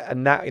 so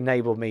and that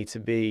enabled me to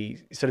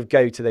be sort of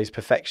go to those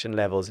perfection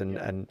levels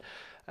and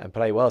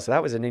play well. So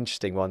that was an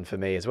interesting one for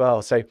me as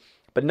well. So,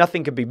 but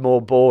nothing could be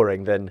more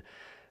boring than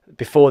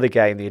before the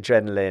game, the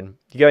adrenaline.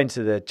 You go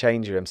into the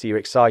change room, so you're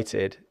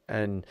excited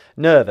and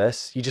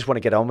nervous, you just want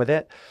to get on with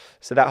it.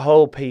 So that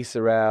whole piece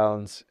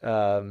around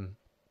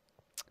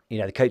you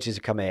know, the coaches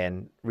have come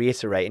in,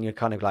 reiterate, and you're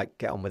kind of like,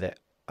 get on with it.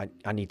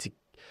 I need to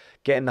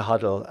get in the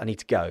huddle. I need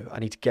to go. I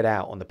need to get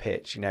out on the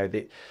pitch. You know,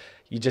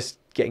 you're just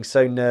getting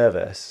so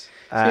nervous.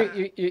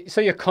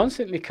 So you're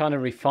constantly kind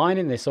of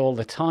refining this all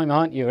the time,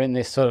 aren't you? In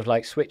this sort of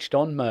like switched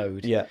on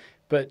mode. Yeah.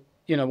 But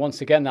you know,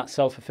 once again, that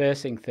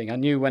self-effacing thing. I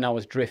knew when I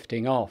was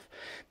drifting off.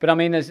 But I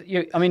mean,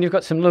 you've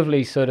got some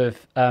lovely sort of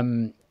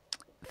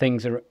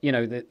things. You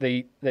know,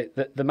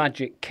 the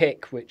magic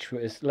kick, which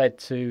was led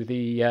to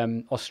the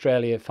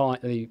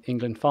the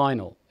England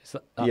final. Is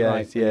that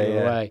right?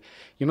 Yeah.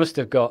 You must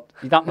have got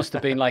that. Must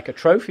have been like a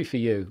trophy for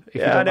you.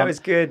 Yeah, I know, it was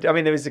good. I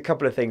mean, there was a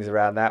couple of things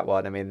around that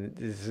one. I mean,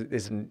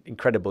 there's an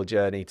incredible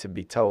journey to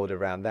be told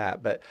around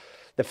that, but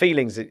the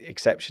feeling's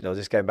exceptional.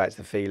 Just going back to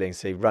the feeling,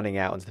 so running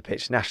out onto the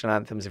pitch, national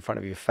anthems in front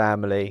of your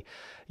family,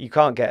 you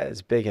can't get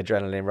as big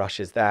adrenaline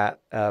rush as that.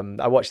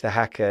 I watched the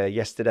haka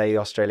yesterday, the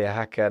Australia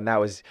haka, and that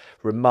was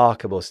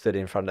remarkable. Stood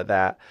in front of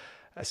that.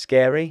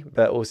 Scary,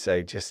 but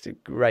also just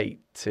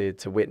great to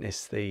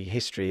witness the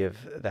history of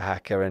the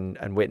haka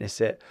and witness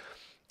it.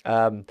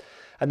 And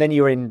then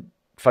you're in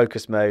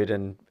focus mode,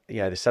 and you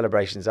know the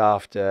celebrations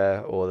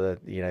after, or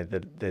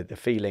the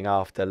feeling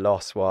after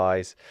loss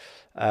wise.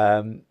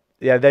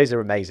 Yeah, those are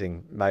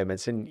amazing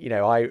moments. And you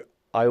know, I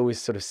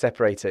always sort of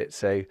separate it.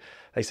 So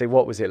they say,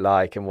 what was it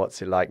like and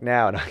what's it like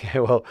now? And I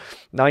go, well,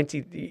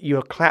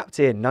 you're clapped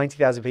in,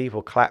 90,000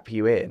 people clap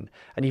you in,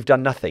 and you've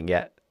done nothing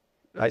yet.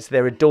 Right, so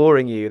they're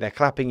adoring you, they're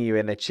clapping you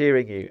in, they're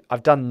cheering you.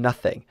 I've done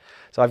nothing.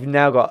 So I've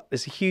now got,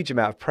 there's a huge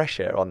amount of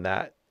pressure on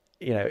that.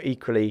 You know,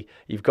 equally,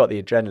 you've got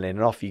the adrenaline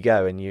and off you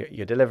go and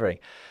you're delivering.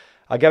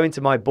 I go into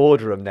my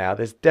boardroom now.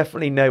 There's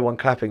definitely no one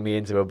clapping me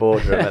into a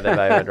boardroom at the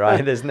moment,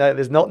 right? There's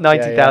not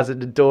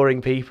 90,000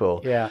 adoring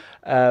people. Yeah.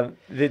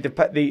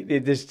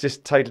 There's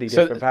just totally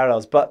different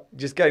parallels. But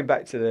just going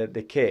back to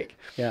the kick.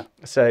 Yeah.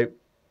 So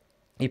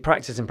you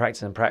practice and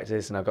practice and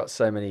practice, and I've got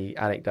so many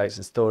anecdotes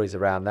and stories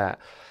around that.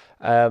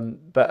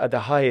 But at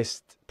the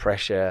highest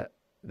pressure,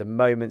 the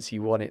moments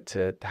you want it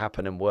to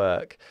happen and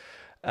work,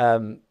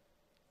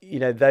 you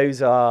know,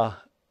 those are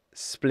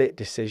split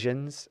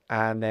decisions,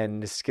 and then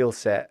the skill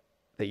set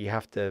that you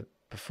have to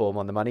perform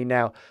on the money.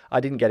 Now,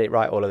 I didn't get it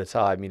right all of the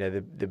time. You know,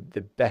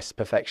 the best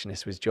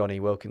perfectionist was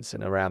Johnny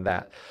Wilkinson around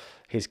that.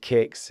 His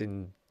kicks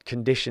in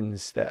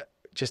conditions that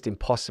just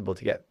impossible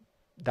to get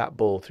that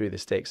ball through the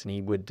sticks, and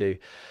he would do,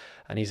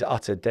 and his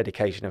utter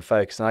dedication and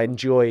focus. And I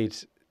enjoyed,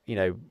 you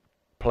know,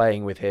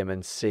 playing with him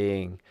and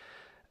seeing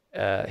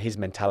his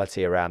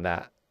mentality around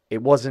that.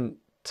 It wasn't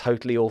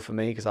totally all for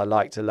me, because I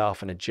like to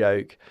laugh and a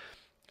joke,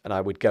 and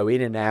I would go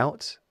in and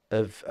out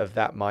of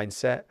that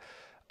mindset.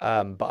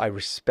 But I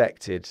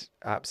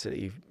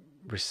absolutely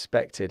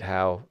respected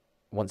how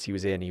once he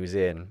was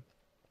in.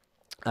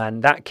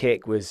 And that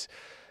kick was,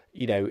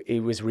 you know,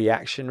 it was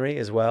reactionary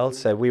as well.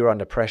 So we were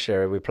under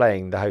pressure. We were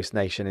playing the host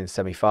nation in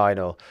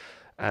semi-final,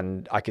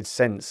 and I could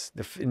sense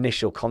the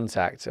initial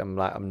contact. I'm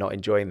like, I'm not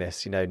enjoying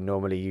this. You know,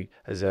 normally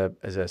as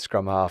a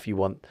scrum half, you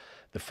want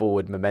the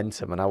forward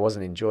momentum, and I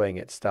wasn't enjoying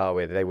it to start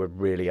with. They were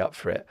really up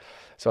for it.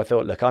 So I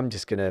thought, look,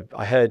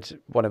 I heard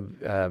one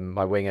of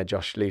my winger,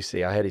 Josh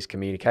Lucy, I heard his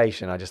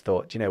communication. I just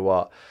thought, do you know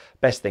what?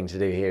 Best thing to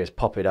do here is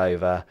pop it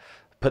over,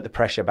 put the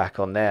pressure back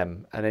on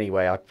them. And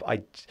anyway,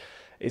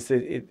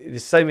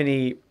 there's so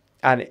many,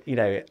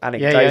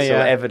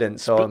 anecdotal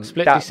evidence on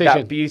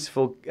that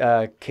beautiful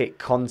kick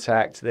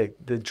contact,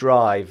 the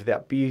drive,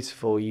 that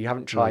beautiful, you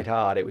haven't tried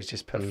hard. It was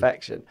just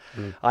perfection.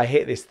 I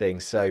hit this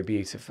thing so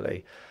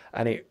beautifully.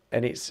 And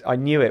I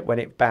knew it when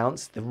it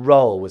bounced. The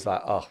roll was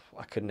like, oh,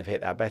 I couldn't have hit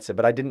that better.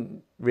 But I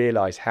didn't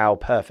realise how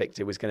perfect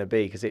it was going to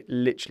be, because it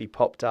literally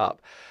popped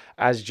up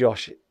as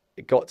Josh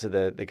got to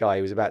the guy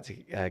who was about to,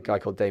 a guy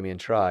called Damien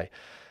Try.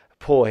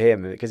 Poor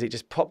him, because it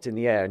just popped in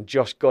the air and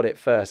Josh got it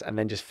first and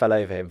then just fell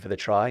over him for the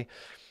try.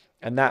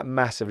 And that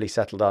massively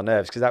settled our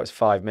nerves, because that was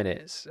 5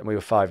 minutes and we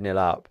were 5-0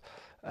 up.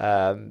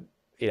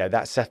 You know,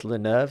 that settled the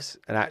nerves,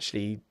 and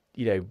actually,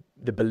 you know,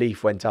 the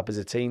belief went up as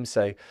a team.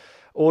 So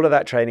all of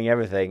that training,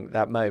 everything,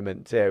 that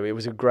moment, it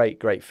was a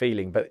great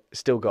feeling, but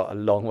still got a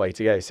long way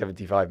to go,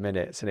 75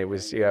 minutes. And it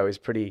was, you know, it was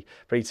pretty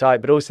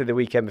tight. But also the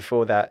weekend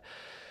before that,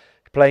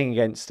 playing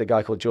against a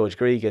guy called George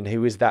Gregan,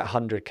 who was that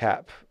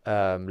 100-cap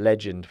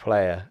legend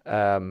player.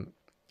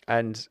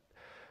 And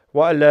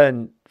what I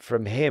learned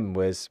from him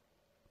was,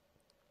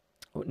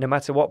 no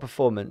matter what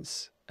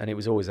performance, and it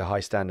was always a high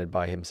standard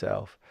by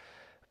himself,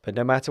 but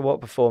no matter what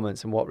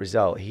performance and what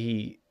result,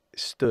 he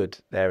stood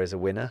there as a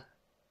winner.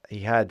 He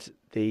had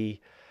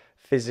the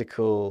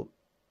physical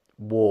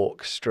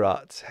walk,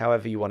 strut,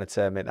 however you want to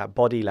term it, that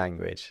body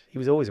language. He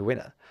was always a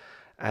winner.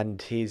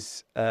 and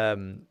his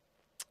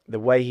the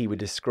way he would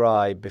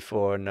describe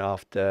before and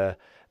after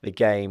the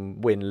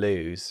game, win,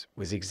 lose,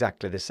 was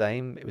exactly the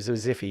same. It was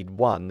as if he'd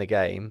won the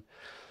game,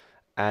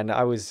 and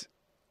I was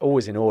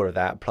always in awe of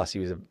that. Plus, he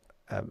was a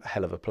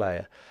hell of a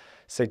player.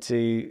 So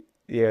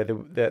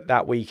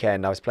that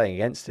weekend, I was playing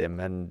against him,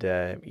 and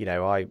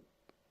I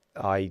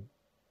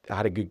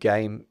had a good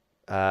game.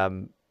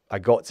 I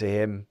got to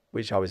him,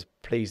 which I was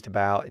pleased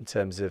about in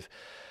terms of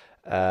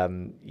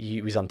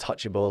he was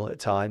untouchable at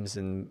times,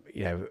 and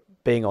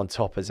being on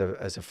top as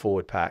a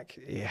forward pack,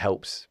 it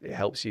helps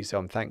you. So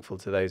I'm thankful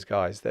to those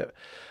guys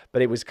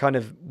but it was kind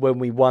of when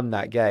we won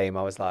that game,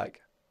 I was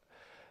like,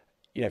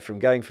 from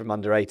going from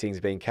under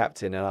 18s being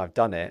captain, and I've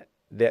done it,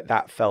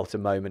 that felt a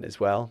moment as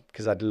well,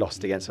 because I'd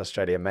lost against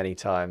Australia many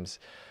times,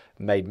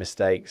 made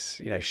mistakes,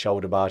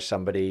 shoulder barge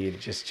somebody,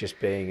 just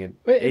being an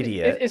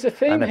idiot. It's a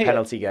theme and the here.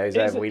 penalty goes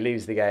over, we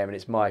lose the game, and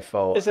it's my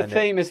fault. It's a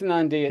theme, isn't it,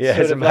 Andy? It's yeah,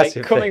 sort it's of like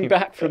coming theme.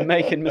 back from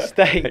making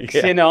mistakes.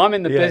 Yeah. I'm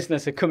in the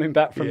business of coming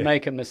back from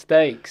making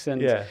mistakes.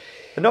 And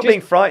not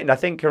being frightened. I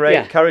think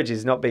courage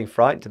is not being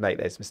frightened to make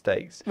those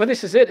mistakes. Well,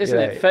 this is it, isn't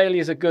it?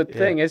 Failure is a good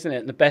thing, isn't it?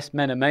 And the best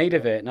men are made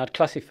of it. And I'd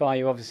classify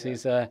you obviously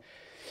as a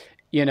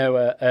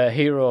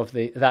hero of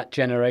that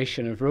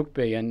generation of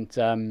rugby. And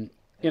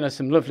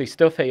some lovely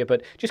stuff here.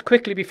 But just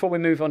quickly before we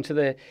move on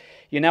to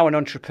you're now an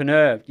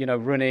entrepreneur,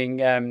 running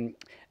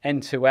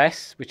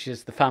N2S, which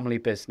is the family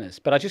business.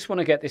 But I just want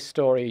to get this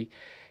story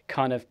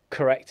kind of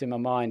correct in my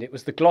mind. It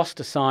was the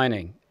Gloucester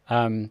signing.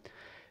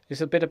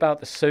 There's a bit about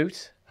the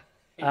suit.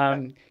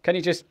 Can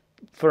you just,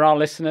 for our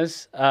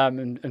listeners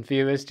and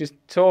viewers, just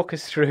talk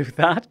us through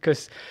that?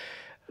 Because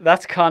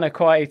that's kind of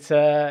quite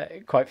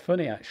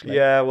funny, actually.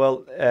 Yeah,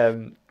 well,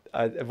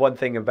 one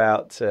thing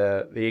about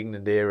the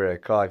England era,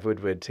 Clive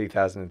Woodward,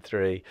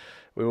 2003,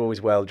 we were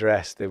always well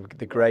dressed. The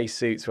grey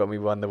suits when we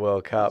won the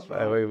World Cup,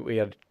 we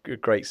had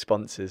great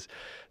sponsors.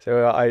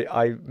 So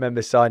I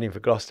remember signing for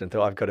Gloucester and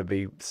thought, I've got to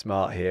be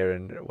smart here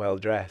and well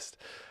dressed.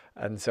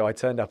 And so I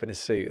turned up in a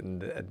suit,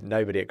 and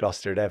nobody at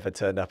Gloucester had ever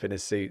turned up in a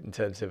suit in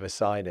terms of a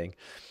signing.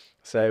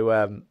 So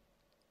I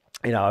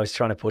was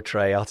trying to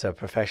portray utter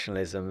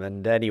professionalism.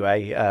 And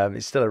anyway,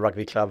 it's still a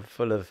rugby club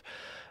full of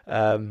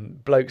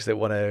blokes that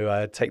want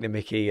to take the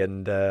mickey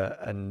and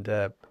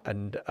good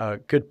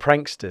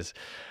pranksters.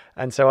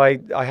 And so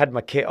I had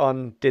my kit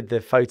on, did the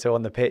photo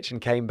on the pitch,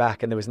 and came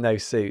back, and there was no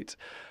suit,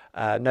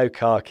 no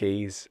car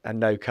keys,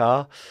 and no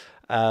car.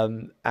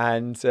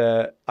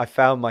 I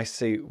found my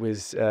suit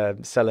was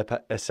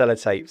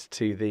sellotaped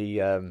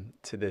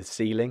to the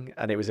ceiling,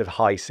 and it was a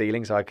high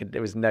ceiling, so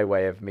there was no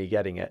way of me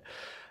getting it.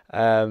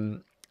 So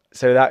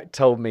that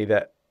told me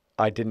that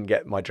I didn't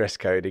get my dress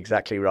code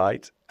exactly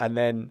right. And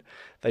then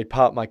they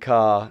parked my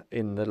car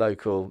in the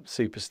local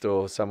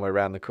superstore somewhere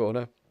around the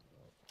corner.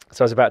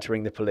 So I was about to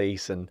ring the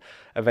police, and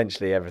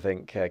eventually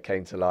everything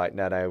came to light.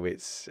 No,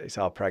 it's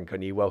our prank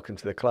on you. Welcome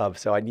to the club.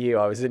 So I knew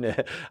I was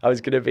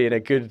going to be in a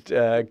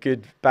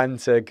good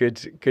banter,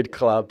 good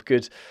club,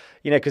 good,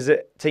 because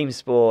team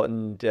sport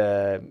and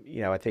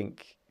I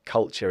think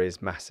culture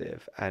is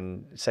massive,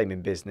 and same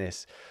in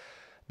business.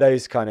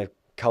 Those kind of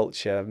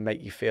culture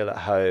make you feel at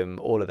home.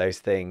 All of those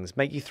things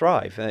make you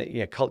thrive.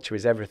 Culture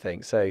is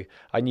everything. So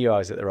I knew I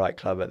was at the right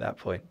club at that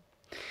point.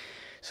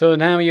 So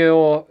now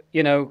you're,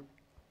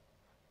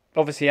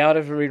 obviously out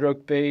of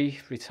rugby,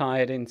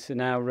 retired into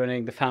now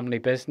running the family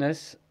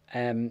business,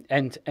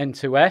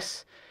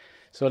 N2S,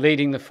 so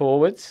leading the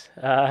forwards,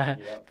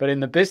 but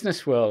in the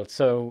business world.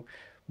 So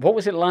what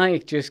was it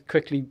like, just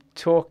quickly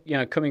talk,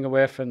 coming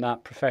away from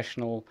that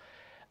professional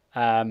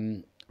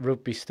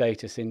rugby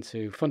status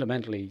into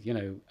fundamentally,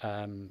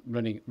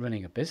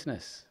 running a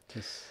business?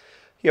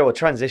 Well,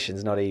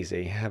 transition's not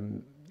easy.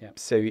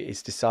 So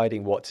it's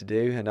deciding what to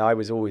do. And I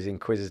was always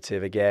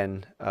inquisitive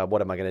again.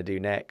 What am I going to do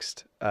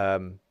next?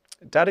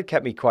 Dad had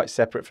kept me quite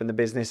separate from the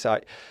business.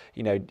 At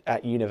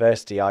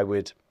university, I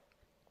would,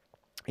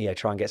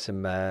 try and get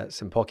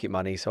some pocket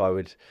money. So I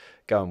would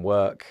go and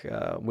work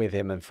with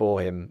him and for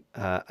him,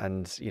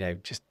 and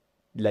just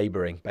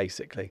labouring,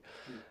 basically,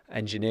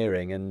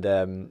 engineering.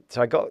 And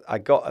so I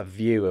got a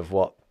view of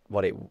what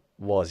it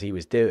was he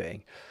was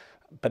doing.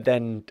 But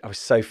then I was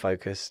so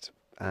focused,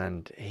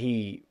 and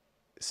he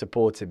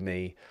supported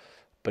me,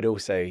 but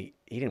also he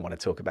didn't want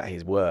to talk about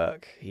his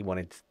work. He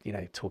wanted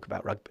to, talk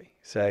about rugby.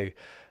 So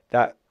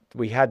that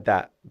we had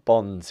that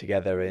bond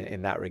together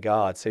in that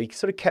regard. So he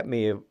sort of kept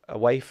me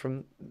away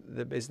from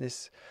the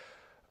business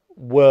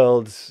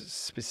world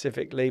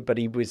specifically, but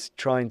he was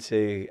trying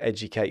to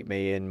educate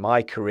me in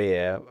my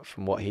career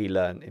from what he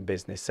learned in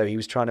business. So he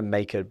was trying to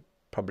make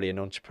probably an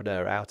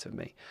entrepreneur out of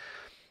me.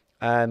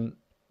 And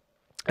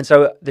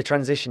so the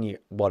transition,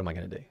 what am I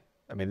going to do?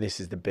 I mean, this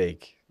is the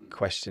big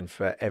question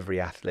for every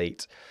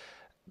athlete.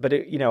 But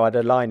I'd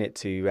align it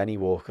to any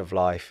walk of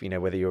life.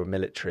 Whether you're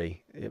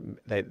military,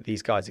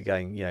 these guys are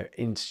going,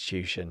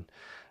 institution,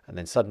 and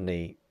then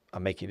suddenly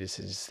I'm making a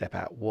decision to step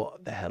out.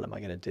 What the hell am I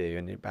going to do?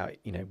 And about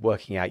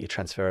working out your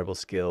transferable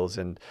skills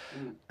and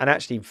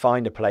actually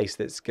find a place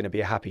that's going to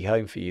be a happy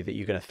home for you, that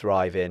you're going to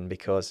thrive in.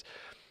 Because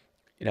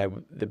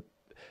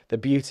the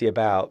beauty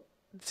about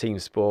team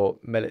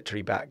sport,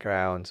 military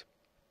background,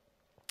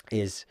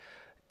 is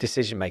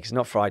decision makers,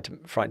 not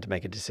frightened to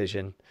make a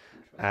decision,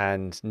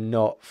 and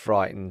not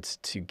frightened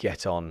to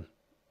get on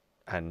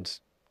and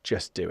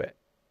just do it.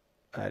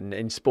 And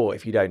in sport,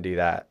 if you don't do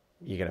that,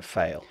 you're going to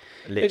fail,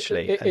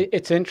 literally.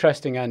 It's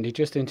interesting, Andy,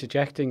 just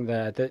interjecting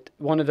there, that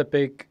one of the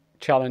big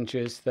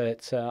challenges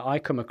that I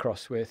come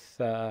across with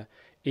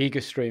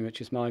EgoStream,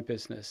 which is my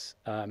business,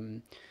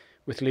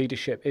 with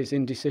leadership, is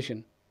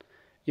indecision,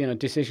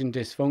 decision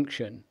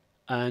dysfunction.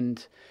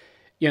 And,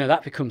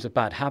 that becomes a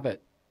bad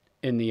habit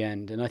in the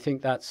end. And I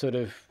think that sort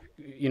of,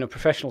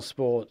 professional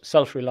sport,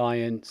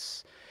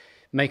 self-reliance,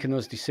 making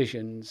those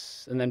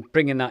decisions, and then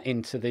bringing that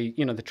into the,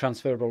 the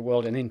transferable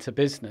world and into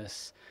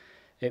business,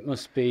 it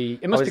must be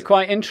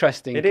quite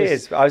interesting. It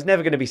is. I was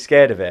never going to be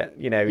scared of it,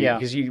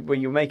 because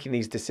when you're making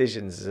these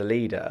decisions as a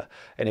leader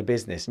in a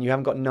business and you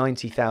haven't got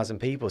 90,000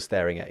 people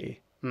staring at you,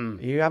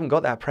 you haven't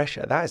got that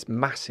pressure. That is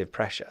massive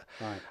pressure.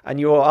 Right. And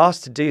you're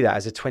asked to do that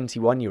as a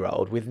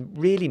 21-year-old with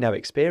really no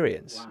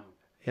experience.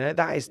 Wow.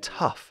 That is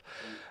tough.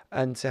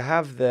 And to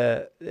have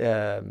the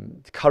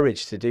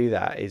courage to do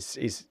that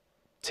is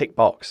tick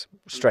box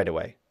straight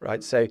away,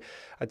 right? So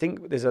I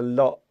think there's a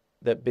lot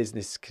that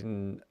business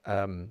can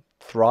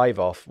thrive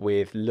off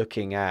with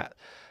looking at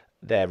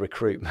their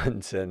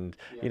recruitment and,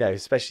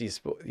 especially,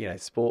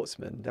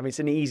 sportsmen. I mean, it's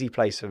an easy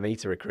place for me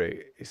to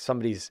recruit. If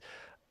somebody's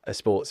a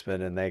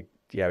sportsman and they're,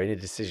 in a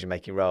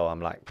decision-making role,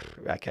 I'm like,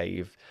 okay,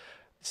 you've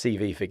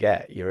CV,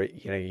 forget, you're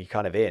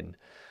kind of in,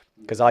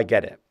 because I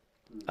get it.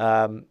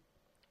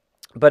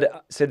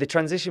 But so the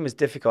transition was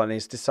difficult, and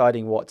it's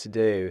deciding what to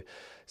do.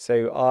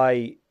 So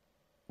I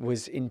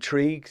was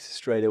intrigued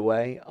straight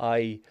away.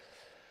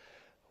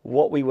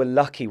 What we were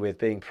lucky with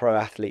being pro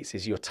athletes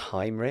is you're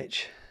time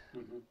rich.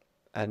 Mm-hmm.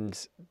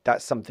 And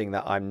that's something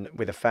that I'm,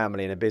 with a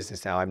family and a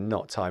business now, I'm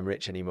not time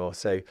rich anymore.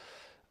 So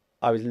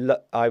I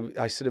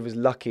sort of was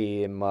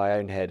lucky in my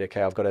own head.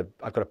 Okay, I've got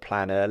to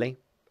plan early.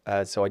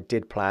 So I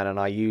did plan, and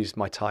I used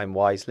my time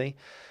wisely.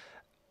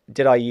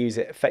 Did I use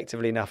it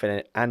effectively enough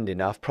and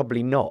enough?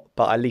 Probably not,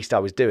 but at least I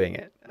was doing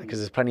it, because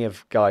there's plenty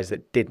of guys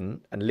that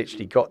didn't and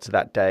literally got to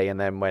that day and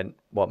then went,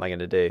 what am I going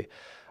to do?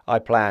 I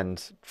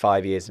planned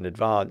 5 years in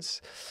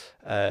advance.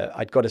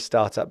 I'd got a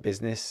startup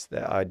business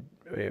that I'd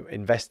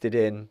invested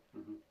in,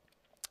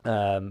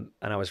 and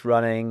I was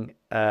running.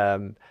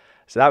 So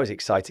that was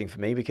exciting for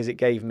me, because it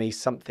gave me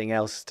something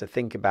else to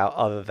think about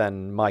other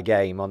than my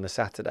game on the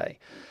Saturday.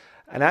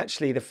 And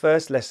actually, the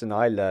first lesson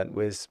I learned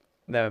was,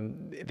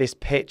 this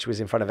pitch was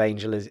in front of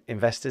angel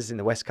investors in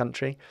the West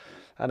Country.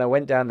 And I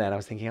went down there and I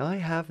was thinking, I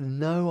have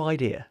no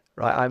idea,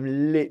 right?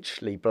 I'm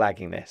literally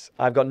blagging this.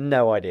 I've got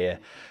no idea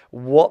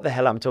what the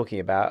hell I'm talking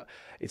about.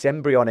 It's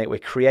embryonic. We're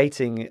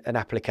creating an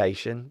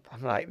application.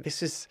 I'm like,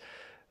 this is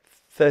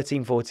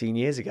 13, 14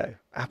 years ago.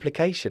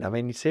 Application. I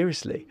mean,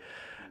 seriously.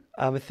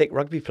 I'm a thick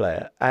rugby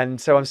player.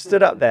 And so I'm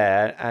stood up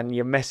there and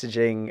you're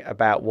messaging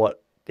about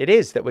what it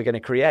is that we're going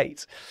to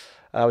create.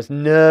 I was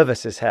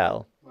nervous as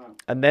hell.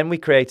 And then we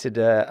created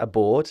a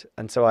board.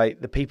 And so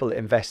the people that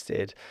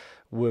invested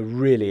were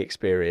really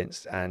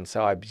experienced. And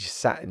so I just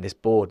sat in this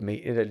board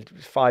meeting,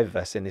 5 of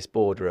us in this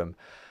boardroom,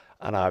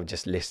 and I was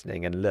just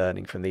listening and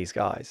learning from these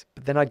guys.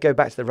 But then I'd go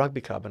back to the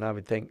rugby club and I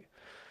would think,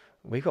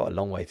 we've got a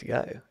long way to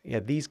go.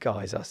 These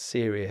guys are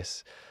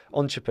serious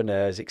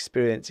entrepreneurs,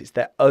 experienced. It's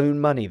their own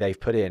money they've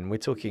put in. We're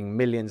talking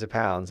millions of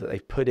pounds that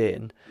they've put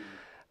in.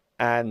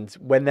 And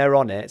when they're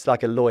on it, it's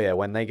like a lawyer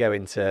when they go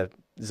into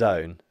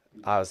zone.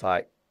 I was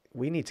like,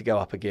 we need to go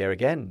up a gear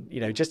again,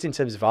 just in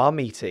terms of our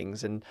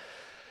meetings. And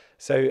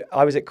so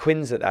I was at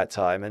Quinn's at that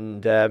time,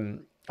 and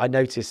I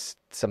noticed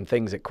some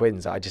things at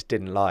Quinn's that I just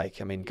didn't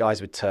like. I mean, guys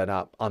would turn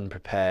up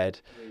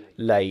unprepared,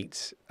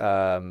 late,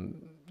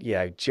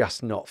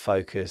 just not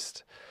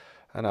focused.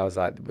 And I was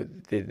like,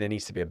 there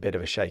needs to be a bit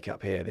of a shake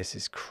up here. This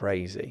is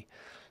crazy.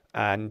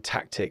 And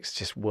tactics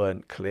just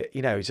weren't clear.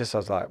 I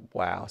was like,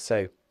 wow.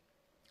 So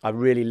I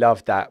really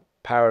loved that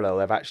parallel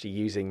of actually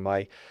using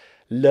my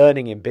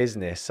learning in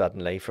business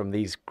suddenly from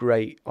these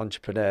great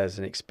entrepreneurs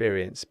and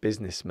experienced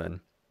businessmen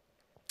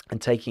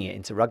and taking it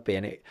into rugby.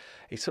 And it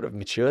sort of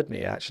matured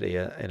me actually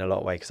in a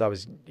lot of ways, because I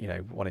was,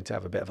 wanting to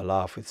have a bit of a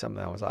laugh with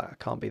something. I was like, I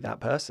can't be that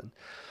person.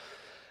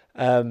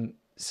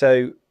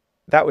 So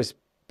that was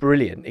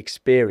brilliant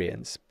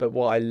experience. But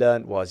what I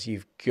learned was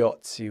you've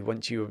got to,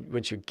 once you're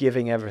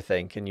giving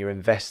everything and you're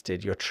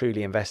invested, you're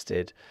truly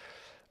invested,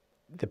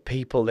 the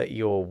people that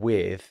you're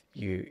with,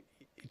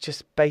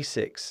 just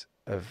basics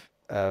of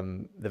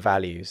the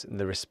values and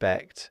the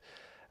respect.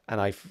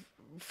 And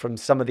from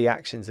some of the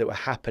actions that were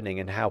happening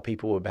and how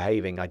people were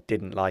behaving, I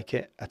didn't like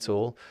it at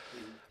all.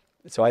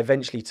 So I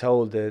eventually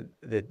told the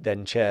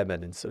then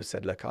chairman and sort of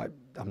said, look,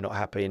 I'm not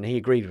happy. And he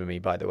agreed with me,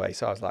 by the way.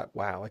 So I was like,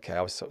 wow, okay.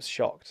 I was sort of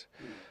shocked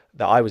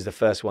that I was the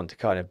first one to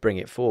kind of bring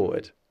it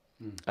forward.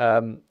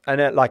 And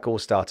like all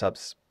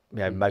startups,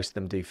 most of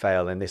them do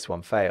fail, and this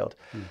one failed.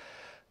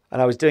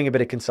 And I was doing a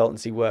bit of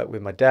consultancy work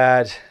with my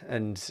dad,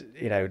 and,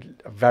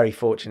 very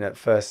fortunate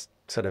first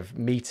sort of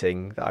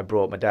meeting that I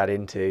brought my dad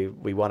into,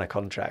 we won a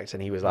contract,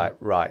 and he was like,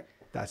 right,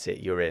 that's it,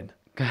 you're in.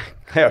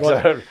 It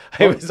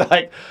was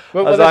like,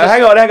 I was like,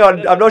 hang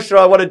on, I'm not sure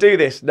I want to do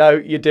this. No,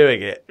 you're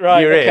doing it.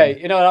 Right, you're okay. in.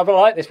 You know, I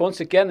like this. Once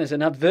again, there's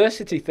an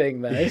adversity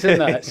thing there, isn't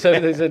there? So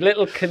there's a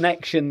little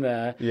connection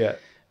there. Yeah.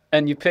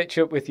 And you pitch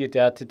up with your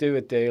dad to do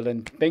a deal,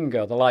 and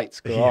bingo, the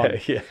lights go on.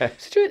 Yeah.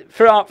 So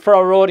for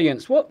our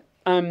audience, what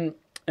and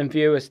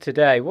viewers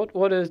today, what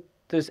does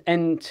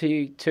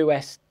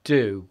NT2S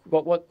do?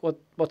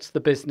 What's the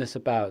business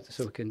about?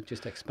 So we can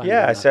just expand.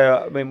 Yeah, on that.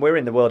 so I mean, we're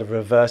in the world of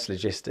reverse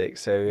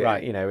logistics. So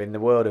Right. you know, in the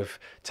world of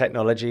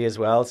technology as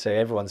well. So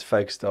everyone's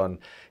focused on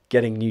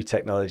getting new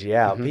technology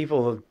out. Mm-hmm.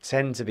 People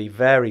tend to be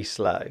very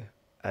slow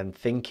and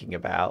thinking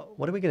about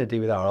what are we going to do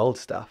with our old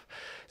stuff.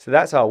 So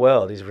that's our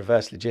world, is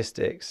reverse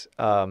logistics,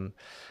 and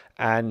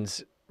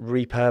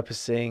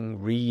repurposing,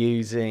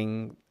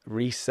 reusing,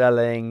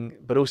 reselling,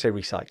 but also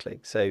recycling.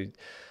 So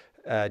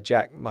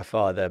Jack, my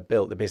father,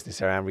 built the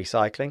business around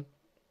recycling.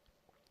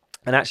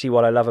 And actually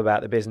what I love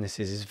about the business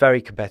is it's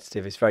very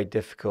competitive, it's very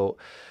difficult.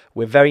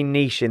 We're very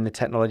niche in the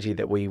technology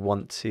that we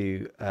want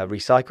to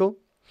recycle.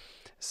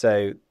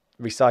 So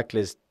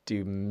recyclers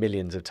do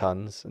millions of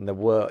tons, and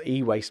the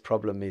e-waste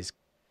problem is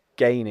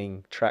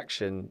gaining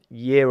traction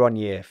year on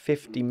year.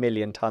 50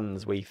 million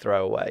tons we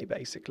throw away,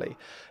 basically.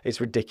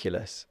 It's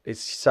ridiculous.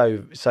 It's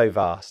so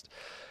vast.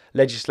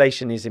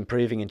 Legislation is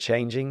improving and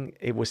changing.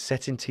 It was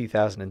set in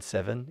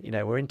 2007. You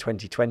know, we're in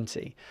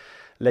 2020.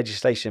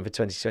 Legislation for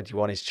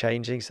 2021 is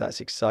changing, so that's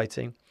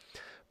exciting.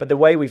 But the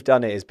way we've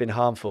done it has been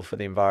harmful for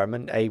the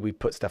environment. We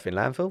put stuff in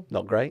landfill,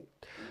 not great.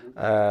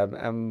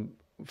 And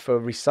for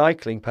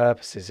recycling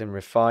purposes and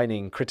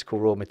refining critical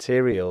raw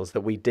materials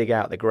that we dig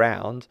out the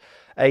ground,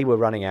 we're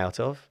running out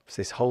of.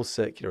 So this whole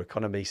circular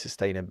economy,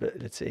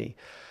 sustainability,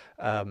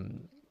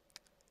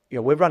 you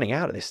know, we're running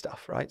out of this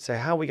stuff, right? So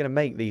how are we going to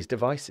make these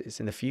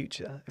devices in the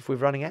future if we're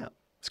running out?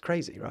 It's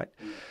crazy, right?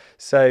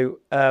 So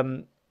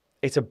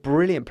it's a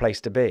brilliant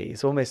place to be.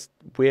 It's almost,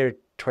 we're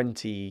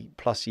 20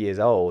 plus years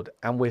old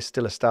and we're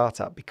still a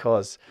startup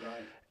because,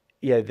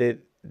 you know,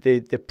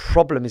 the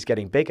problem is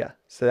getting bigger.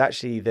 So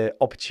actually the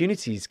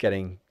opportunity is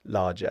getting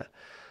larger,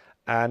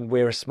 and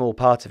we're a small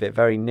part of it,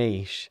 very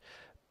niche.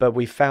 But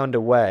we found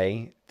a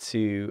way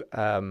to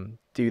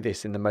do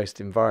this in the most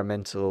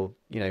environmental,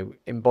 you know,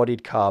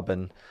 embodied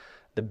carbon,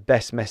 the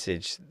best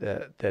message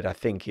that I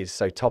think is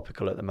so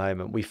topical at the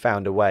moment. We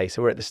found a way.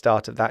 So we're at the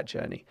start of that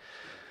journey.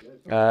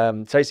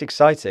 So it's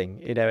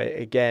exciting. You know,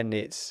 again,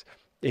 it's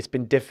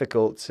been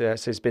difficult. So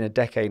it's been a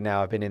decade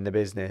now I've been in the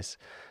business,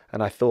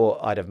 and I thought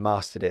I'd have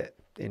mastered it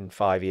in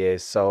 5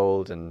 years,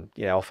 sold, and,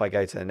 you know, off I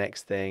go to the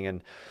next thing.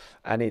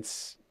 And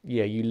it's,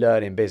 yeah, you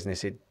learn in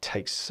business, it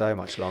takes so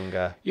much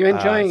longer. You're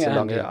enjoying it,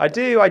 Andy? I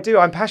do.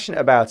 I'm passionate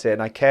about it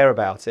and I care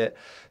about it.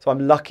 So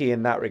I'm lucky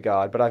in that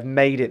regard, but I've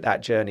made it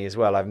that journey as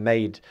well. I've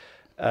made,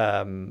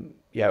 you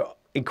know,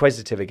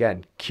 inquisitive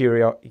again,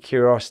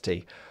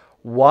 curiosity.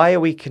 Why are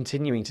we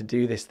continuing to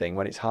do this thing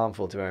when it's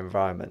harmful to our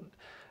environment?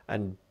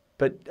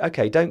 But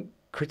okay, don't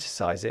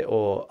criticize it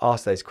or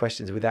ask those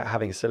questions without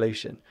having a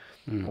solution.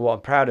 What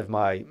I'm proud of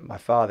my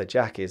father,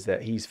 Jack, is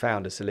that he's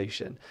found a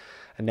solution.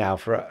 And now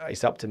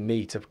it's up to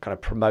me to kind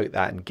of promote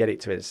that and get it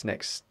to its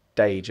next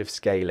stage of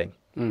scaling,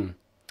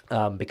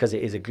 because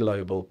it is a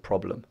global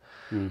problem.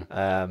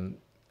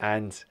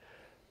 And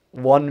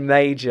one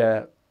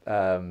major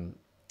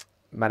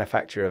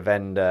manufacturer,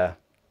 vendor,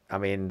 I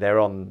mean, they're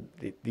on,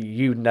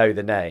 you know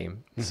the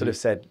name, sort of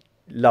said,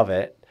 love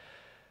it.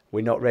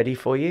 We're not ready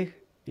for you.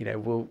 You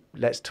know,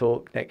 let's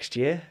talk next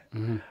year.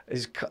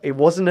 It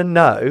wasn't a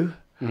no,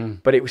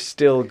 but it was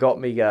still got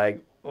me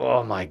going,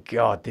 oh my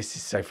God, this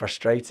is so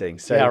frustrating.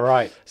 So, yeah,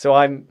 right.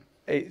 So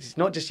it's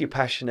not just you're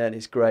passionate and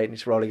it's great and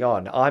it's rolling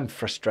on. I'm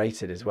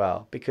frustrated as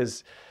well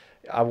because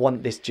I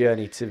want this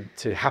journey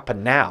to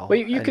happen now. Well,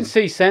 you can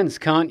see sense,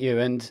 can't you?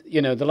 And,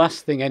 you know, the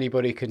last thing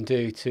anybody can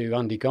do to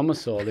Andy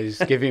Gomarsall is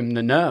give him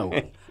the no,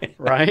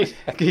 right?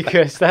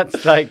 Because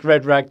that's like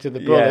red rag to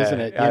the bull, isn't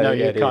it? You know,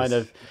 you kind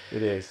of,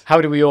 it is.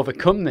 How do we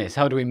overcome this?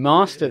 How do we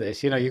master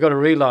this? You know, you've got to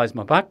realise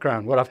my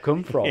background, where I've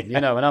come from, you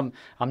know, and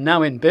I'm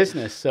now in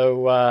business,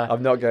 so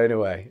I'm not going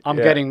away. I'm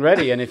getting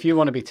ready, and if you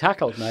want to be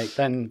tackled, mate,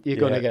 then you're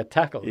going to get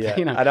tackled. Yeah.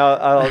 You know,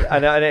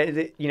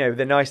 and you know,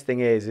 the nice thing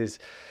is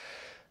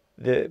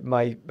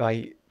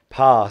my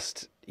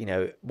past, you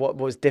know, what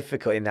was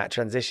difficult in that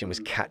transition was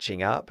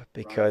catching up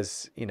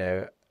because, you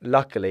know,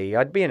 luckily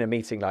I'd be in a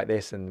meeting like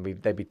this and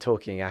they'd be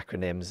talking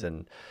acronyms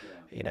and,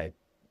 you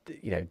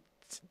know,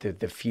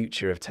 the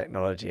future of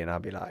technology, and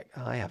I'd be like,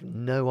 I have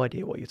no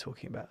idea what you're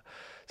talking about.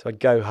 So I'd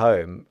go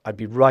home, I'd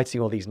be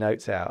writing all these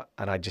notes out,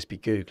 and I'd just be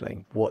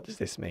Googling, what does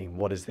this mean?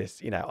 What is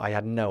this? You know, I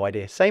had no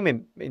idea.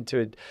 Same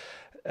into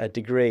a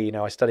degree, you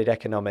know, I studied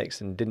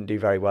economics and didn't do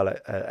very well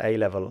at A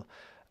level.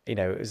 You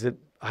know,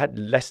 I had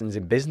lessons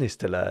in business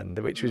to learn,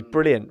 which was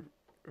brilliant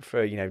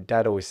for, you know,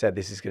 Dad always said,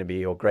 this is going to be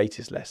your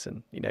greatest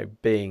lesson. You know,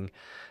 being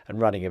and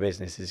running a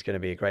business is going to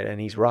be and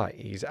he's right.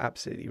 He's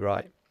absolutely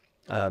right.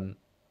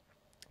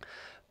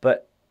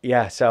 But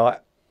yeah, so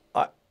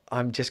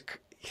I'm just,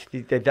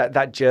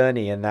 that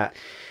journey and that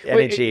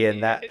energy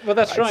and that. Well,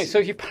 that's right. So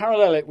if you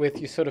parallel it with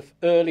your sort of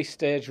early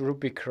stage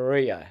rugby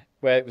career,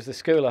 where it was the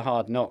school of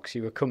hard knocks.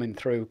 You were coming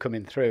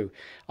through.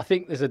 I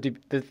think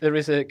there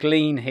is a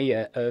glean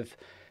here of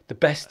the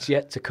best's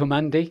yet to come,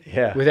 Andy.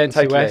 Yeah, with N2S,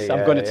 totally,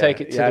 I'm going to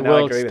take it to the no, I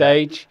world agree with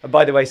stage. that. And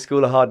by the way,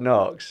 School of Hard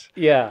Knocks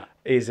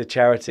is a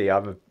charity.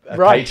 I'm a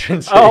Right.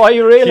 patron to. Oh, are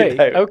you really? You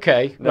know,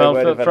 Okay. no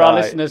well, for our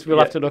listeners, we'll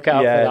have to look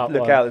out for that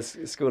look one. out.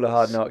 The School of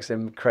Hard Knocks,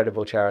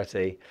 incredible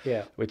charity.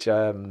 Yeah. Which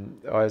I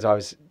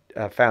was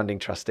founding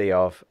trustee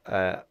of,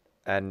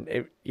 and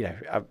it,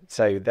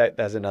 so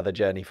there's another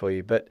journey for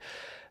you. But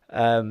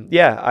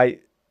I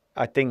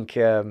think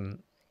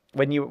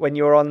when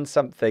you're on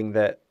something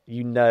that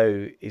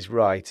is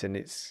right, and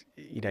it's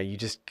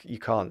you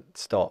can't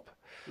stop.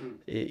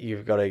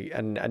 You've got to,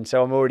 and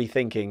so I'm already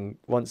thinking,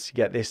 once you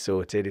get this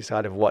sorted, it's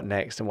kind of what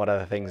next and what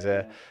other things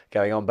are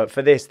going on. But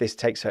for this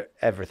takes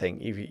everything.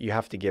 You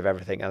have to give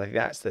everything, and I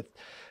think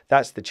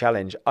that's the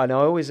challenge. And I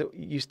always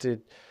used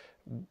to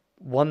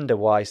wonder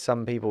why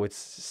some people would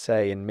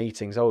say in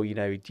meetings, "Oh,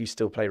 do you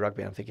still play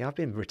rugby?" I'm thinking, I've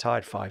been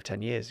retired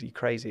 5-10 years. Are you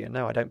crazy? And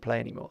no, I don't play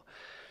anymore.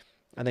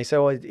 And they say,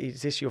 "Oh,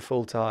 is this your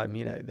full time?"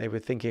 They were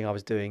thinking I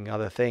was doing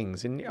other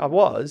things, and I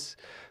was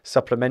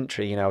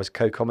supplementary. I was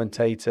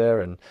co-commentator,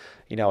 and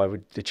I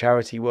would do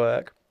charity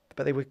work.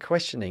 But they were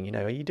questioning,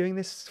 "Are you doing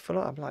this for?"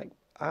 I'm like,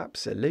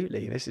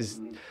 absolutely. This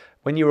is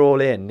when you're all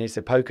in. It's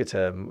a poker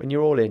term. When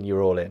you're all in,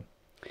 you're all in.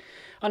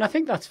 And I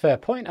think that's a fair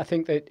point. I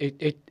think that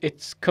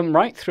it's come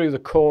right through the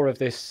core of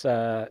this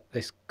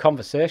this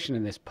conversation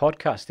in this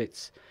podcast.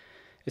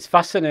 It's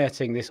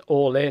fascinating. This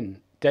all in,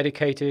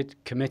 dedicated,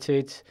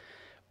 committed,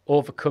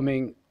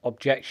 overcoming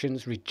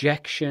objections,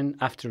 rejection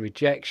after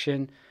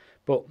rejection,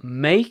 but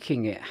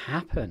making it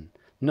happen,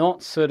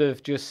 not sort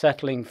of just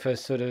settling for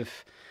sort of,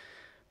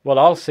 well,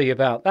 I'll see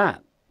about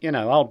that.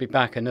 I'll be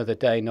back another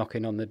day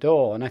knocking on the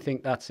door. And I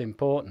think that's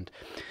important.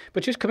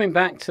 But just coming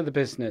back to the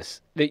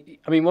business,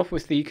 what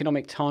with the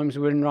economic times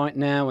we're in right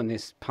now and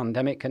this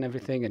pandemic and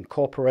everything, and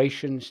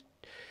corporations,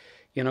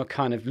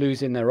 kind of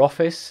losing their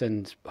office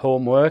and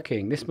home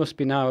working, this must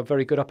be now a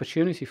very good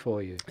opportunity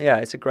for you. Yeah,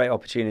 it's a great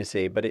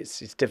opportunity, but it's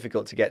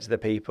difficult to get to the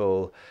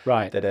people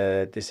that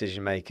are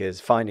decision makers,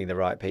 finding the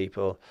right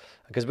people,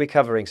 because we're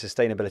covering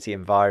sustainability,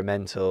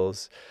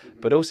 environmentals,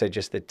 but also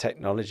just the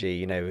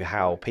technology,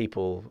 how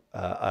people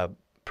are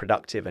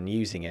productive and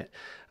using it.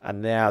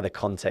 And now the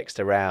context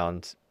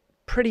around,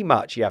 pretty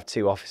much you have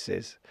two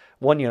offices.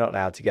 One, you're not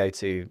allowed to go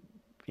to,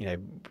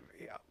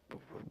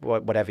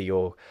 whatever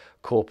your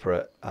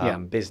corporate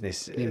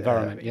business the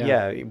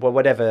environment,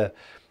 whatever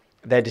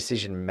their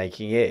decision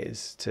making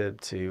is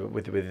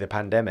with the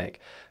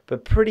pandemic.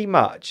 But pretty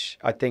much,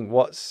 I think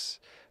what's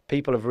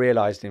people have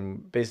realized in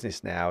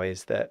business now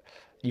is that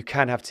you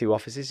can have two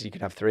offices. You can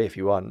have three if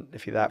you want,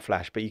 if you're that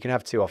flash, but you can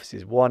have two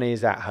offices. One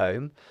is at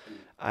home,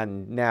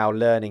 and now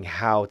learning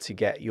how to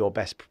get your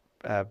best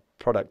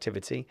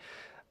productivity.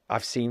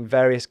 I've seen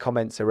various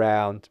comments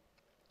around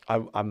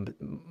I'm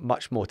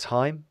much more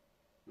time.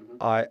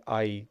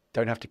 I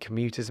don't have to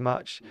commute as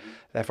much,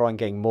 therefore I'm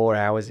getting more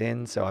hours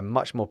in, so I'm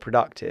much more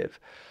productive,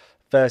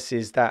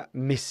 versus that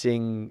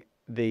missing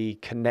the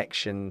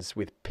connections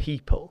with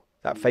people,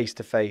 that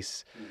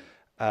face-to-face,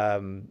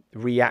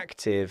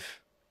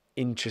 reactive,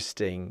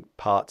 interesting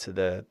part to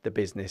the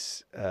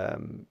business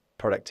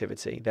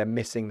productivity. They're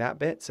missing that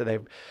bit, so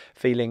they're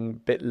feeling a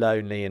bit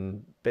lonely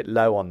and a bit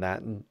low on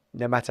that. And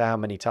no matter how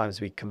many times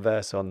we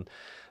converse on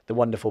the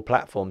wonderful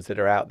platforms that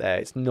are out there,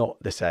 it's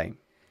not the same.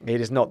 It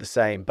is not the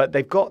same. But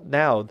they've got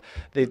now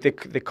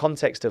the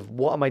context of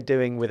what am I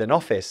doing with an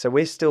office? So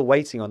we're still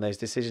waiting on those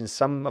decisions.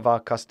 Some of our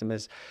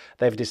customers,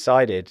 they've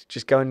decided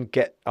just go and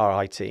get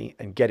our IT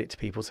and get it to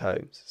people's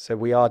homes. So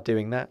we are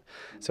doing that.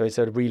 So it's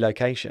a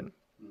relocation.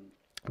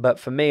 But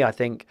for me, I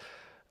think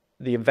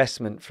the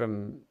investment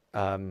from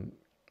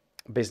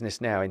business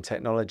now in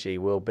technology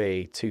will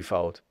be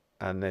twofold.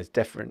 And there's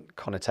different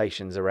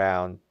connotations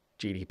around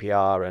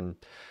GDPR and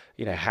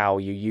how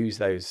you use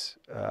those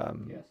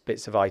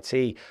bits of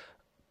IT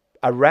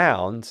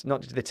around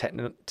not just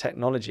the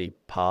technology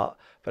part,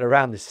 but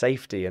around the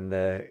safety and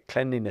the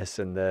cleanliness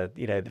and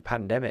the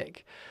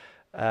pandemic.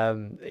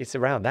 It's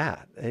around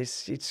that.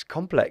 It's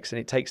complex and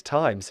it takes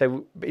time.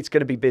 So it's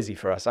going to be busy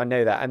for us. I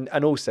know that.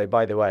 And also,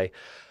 by the way,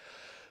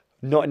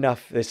 not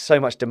enough. There's so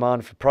much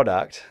demand for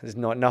product. There's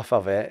not enough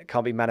of it. It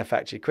can't be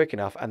manufactured quick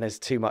enough, and there's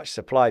too much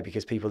supply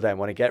because people don't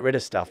want to get rid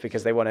of stuff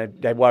because they're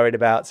worried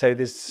about. So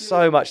there's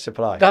so much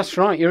supply. That's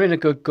right. You're in a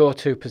good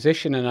go-to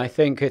position, and I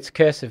think it's a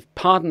case of,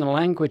 pardon the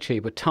language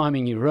here, but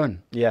timing your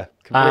run. Yeah,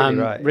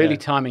 completely right. Really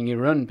timing your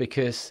run,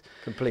 because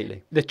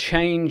completely the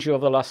change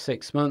over the last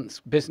 6 months,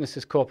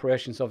 businesses,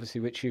 corporations, obviously,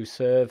 which you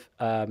serve,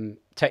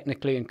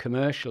 technically and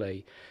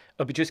commercially,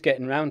 will be just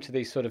getting around to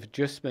these sort of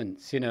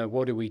adjustments.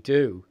 What do we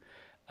do?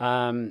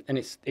 And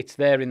it's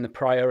there in the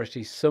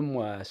priorities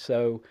somewhere.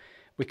 So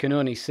we can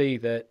only see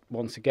that,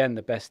 once again,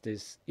 the best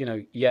is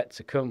yet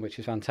to come, which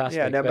is fantastic.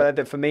 Yeah, no,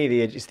 but for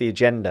me, it's the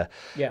agenda.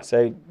 Yeah.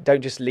 So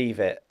don't just leave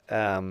it,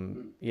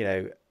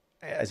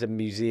 as a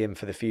museum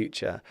for the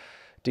future.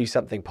 Do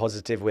something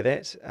positive with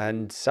it.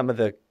 And some of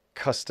the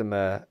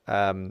customer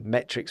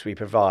metrics we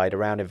provide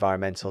around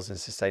environmentals and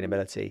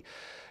sustainability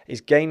is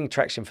gaining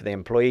traction for the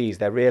employees.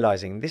 They're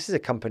realizing this is a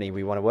company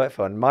we want to work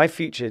for. And my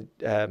future,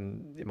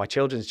 my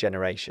children's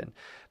generation,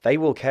 they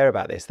will care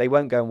about this. They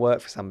won't go and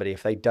work for somebody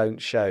if they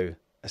don't show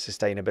a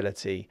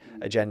sustainability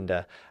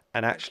agenda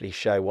and actually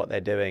show what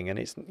they're doing. And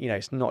it's, you know,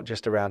 it's not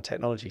just around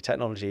technology.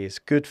 Technology is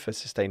good for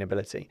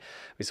sustainability.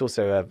 It's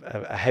also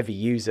a heavy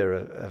user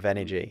of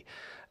energy,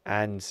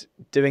 and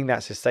doing that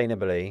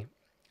sustainably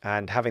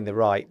and having the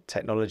right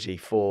technology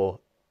for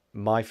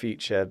my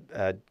future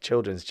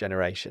children's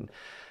generation.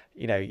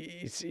 You know,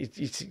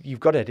 you've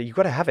got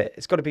to have it.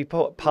 It's got to be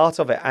part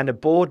of it, and a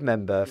board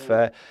member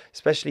for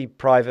especially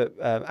private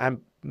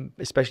and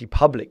especially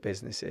public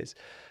businesses.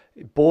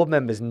 Board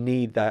members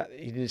need that.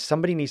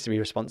 Somebody needs to be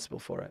responsible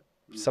for it.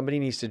 Somebody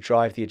needs to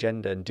drive the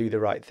agenda and do the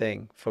right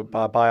thing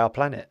by our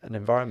planet and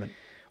environment.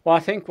 Well, I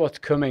think what's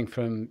coming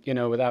from, you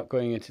know, without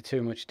going into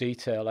too much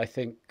detail, I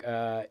think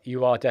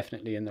you are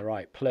definitely in the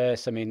right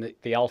place. I mean,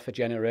 the alpha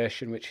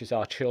generation, which is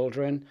our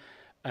children,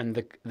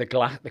 and the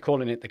glass, they're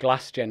calling it the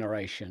glass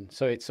generation.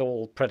 So it's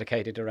all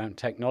predicated around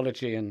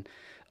technology and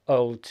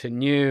old to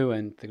new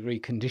and the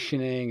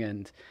reconditioning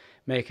and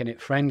making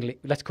it friendly.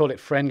 Let's call it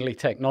friendly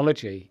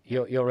technology.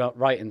 You're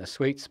right in the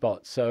sweet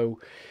spot. So,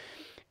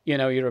 you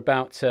know, you're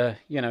about to,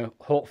 you know,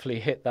 hopefully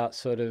hit that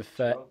sort of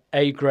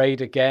A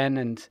grade again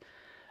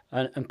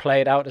and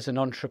play it out as an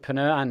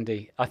entrepreneur,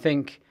 Andy. I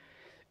think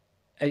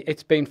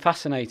it's been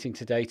fascinating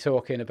today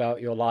talking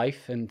about your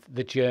life and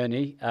the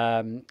journey.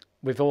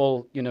 We've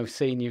all, you know,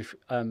 seen you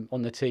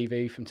on the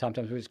TV from time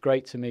to time. It was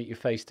great to meet you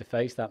face to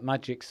face, that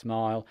magic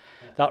smile,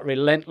 that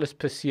relentless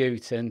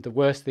pursuit. And the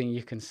worst thing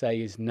you can say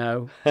is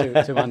no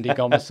to Andy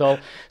Gomarsall.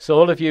 So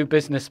all of you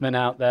businessmen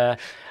out there,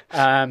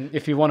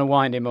 if you want to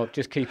wind him up,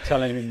 just keep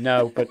telling him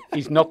no, but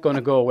he's not going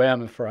to go away,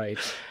 I'm afraid.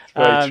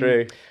 Very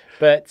true.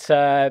 But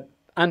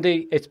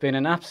Andy, it's been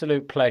an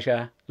absolute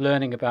pleasure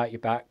learning about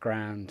your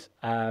background.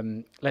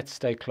 Let's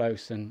stay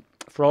close. And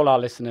for all our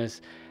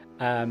listeners,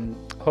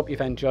 hope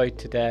you've enjoyed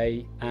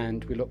today,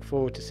 and we look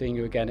forward to seeing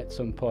you again at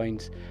some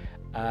point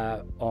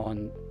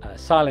on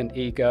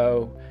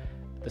SilentEgo,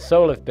 The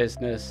Soul of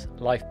Business,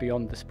 Life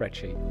Beyond the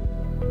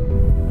Spreadsheet.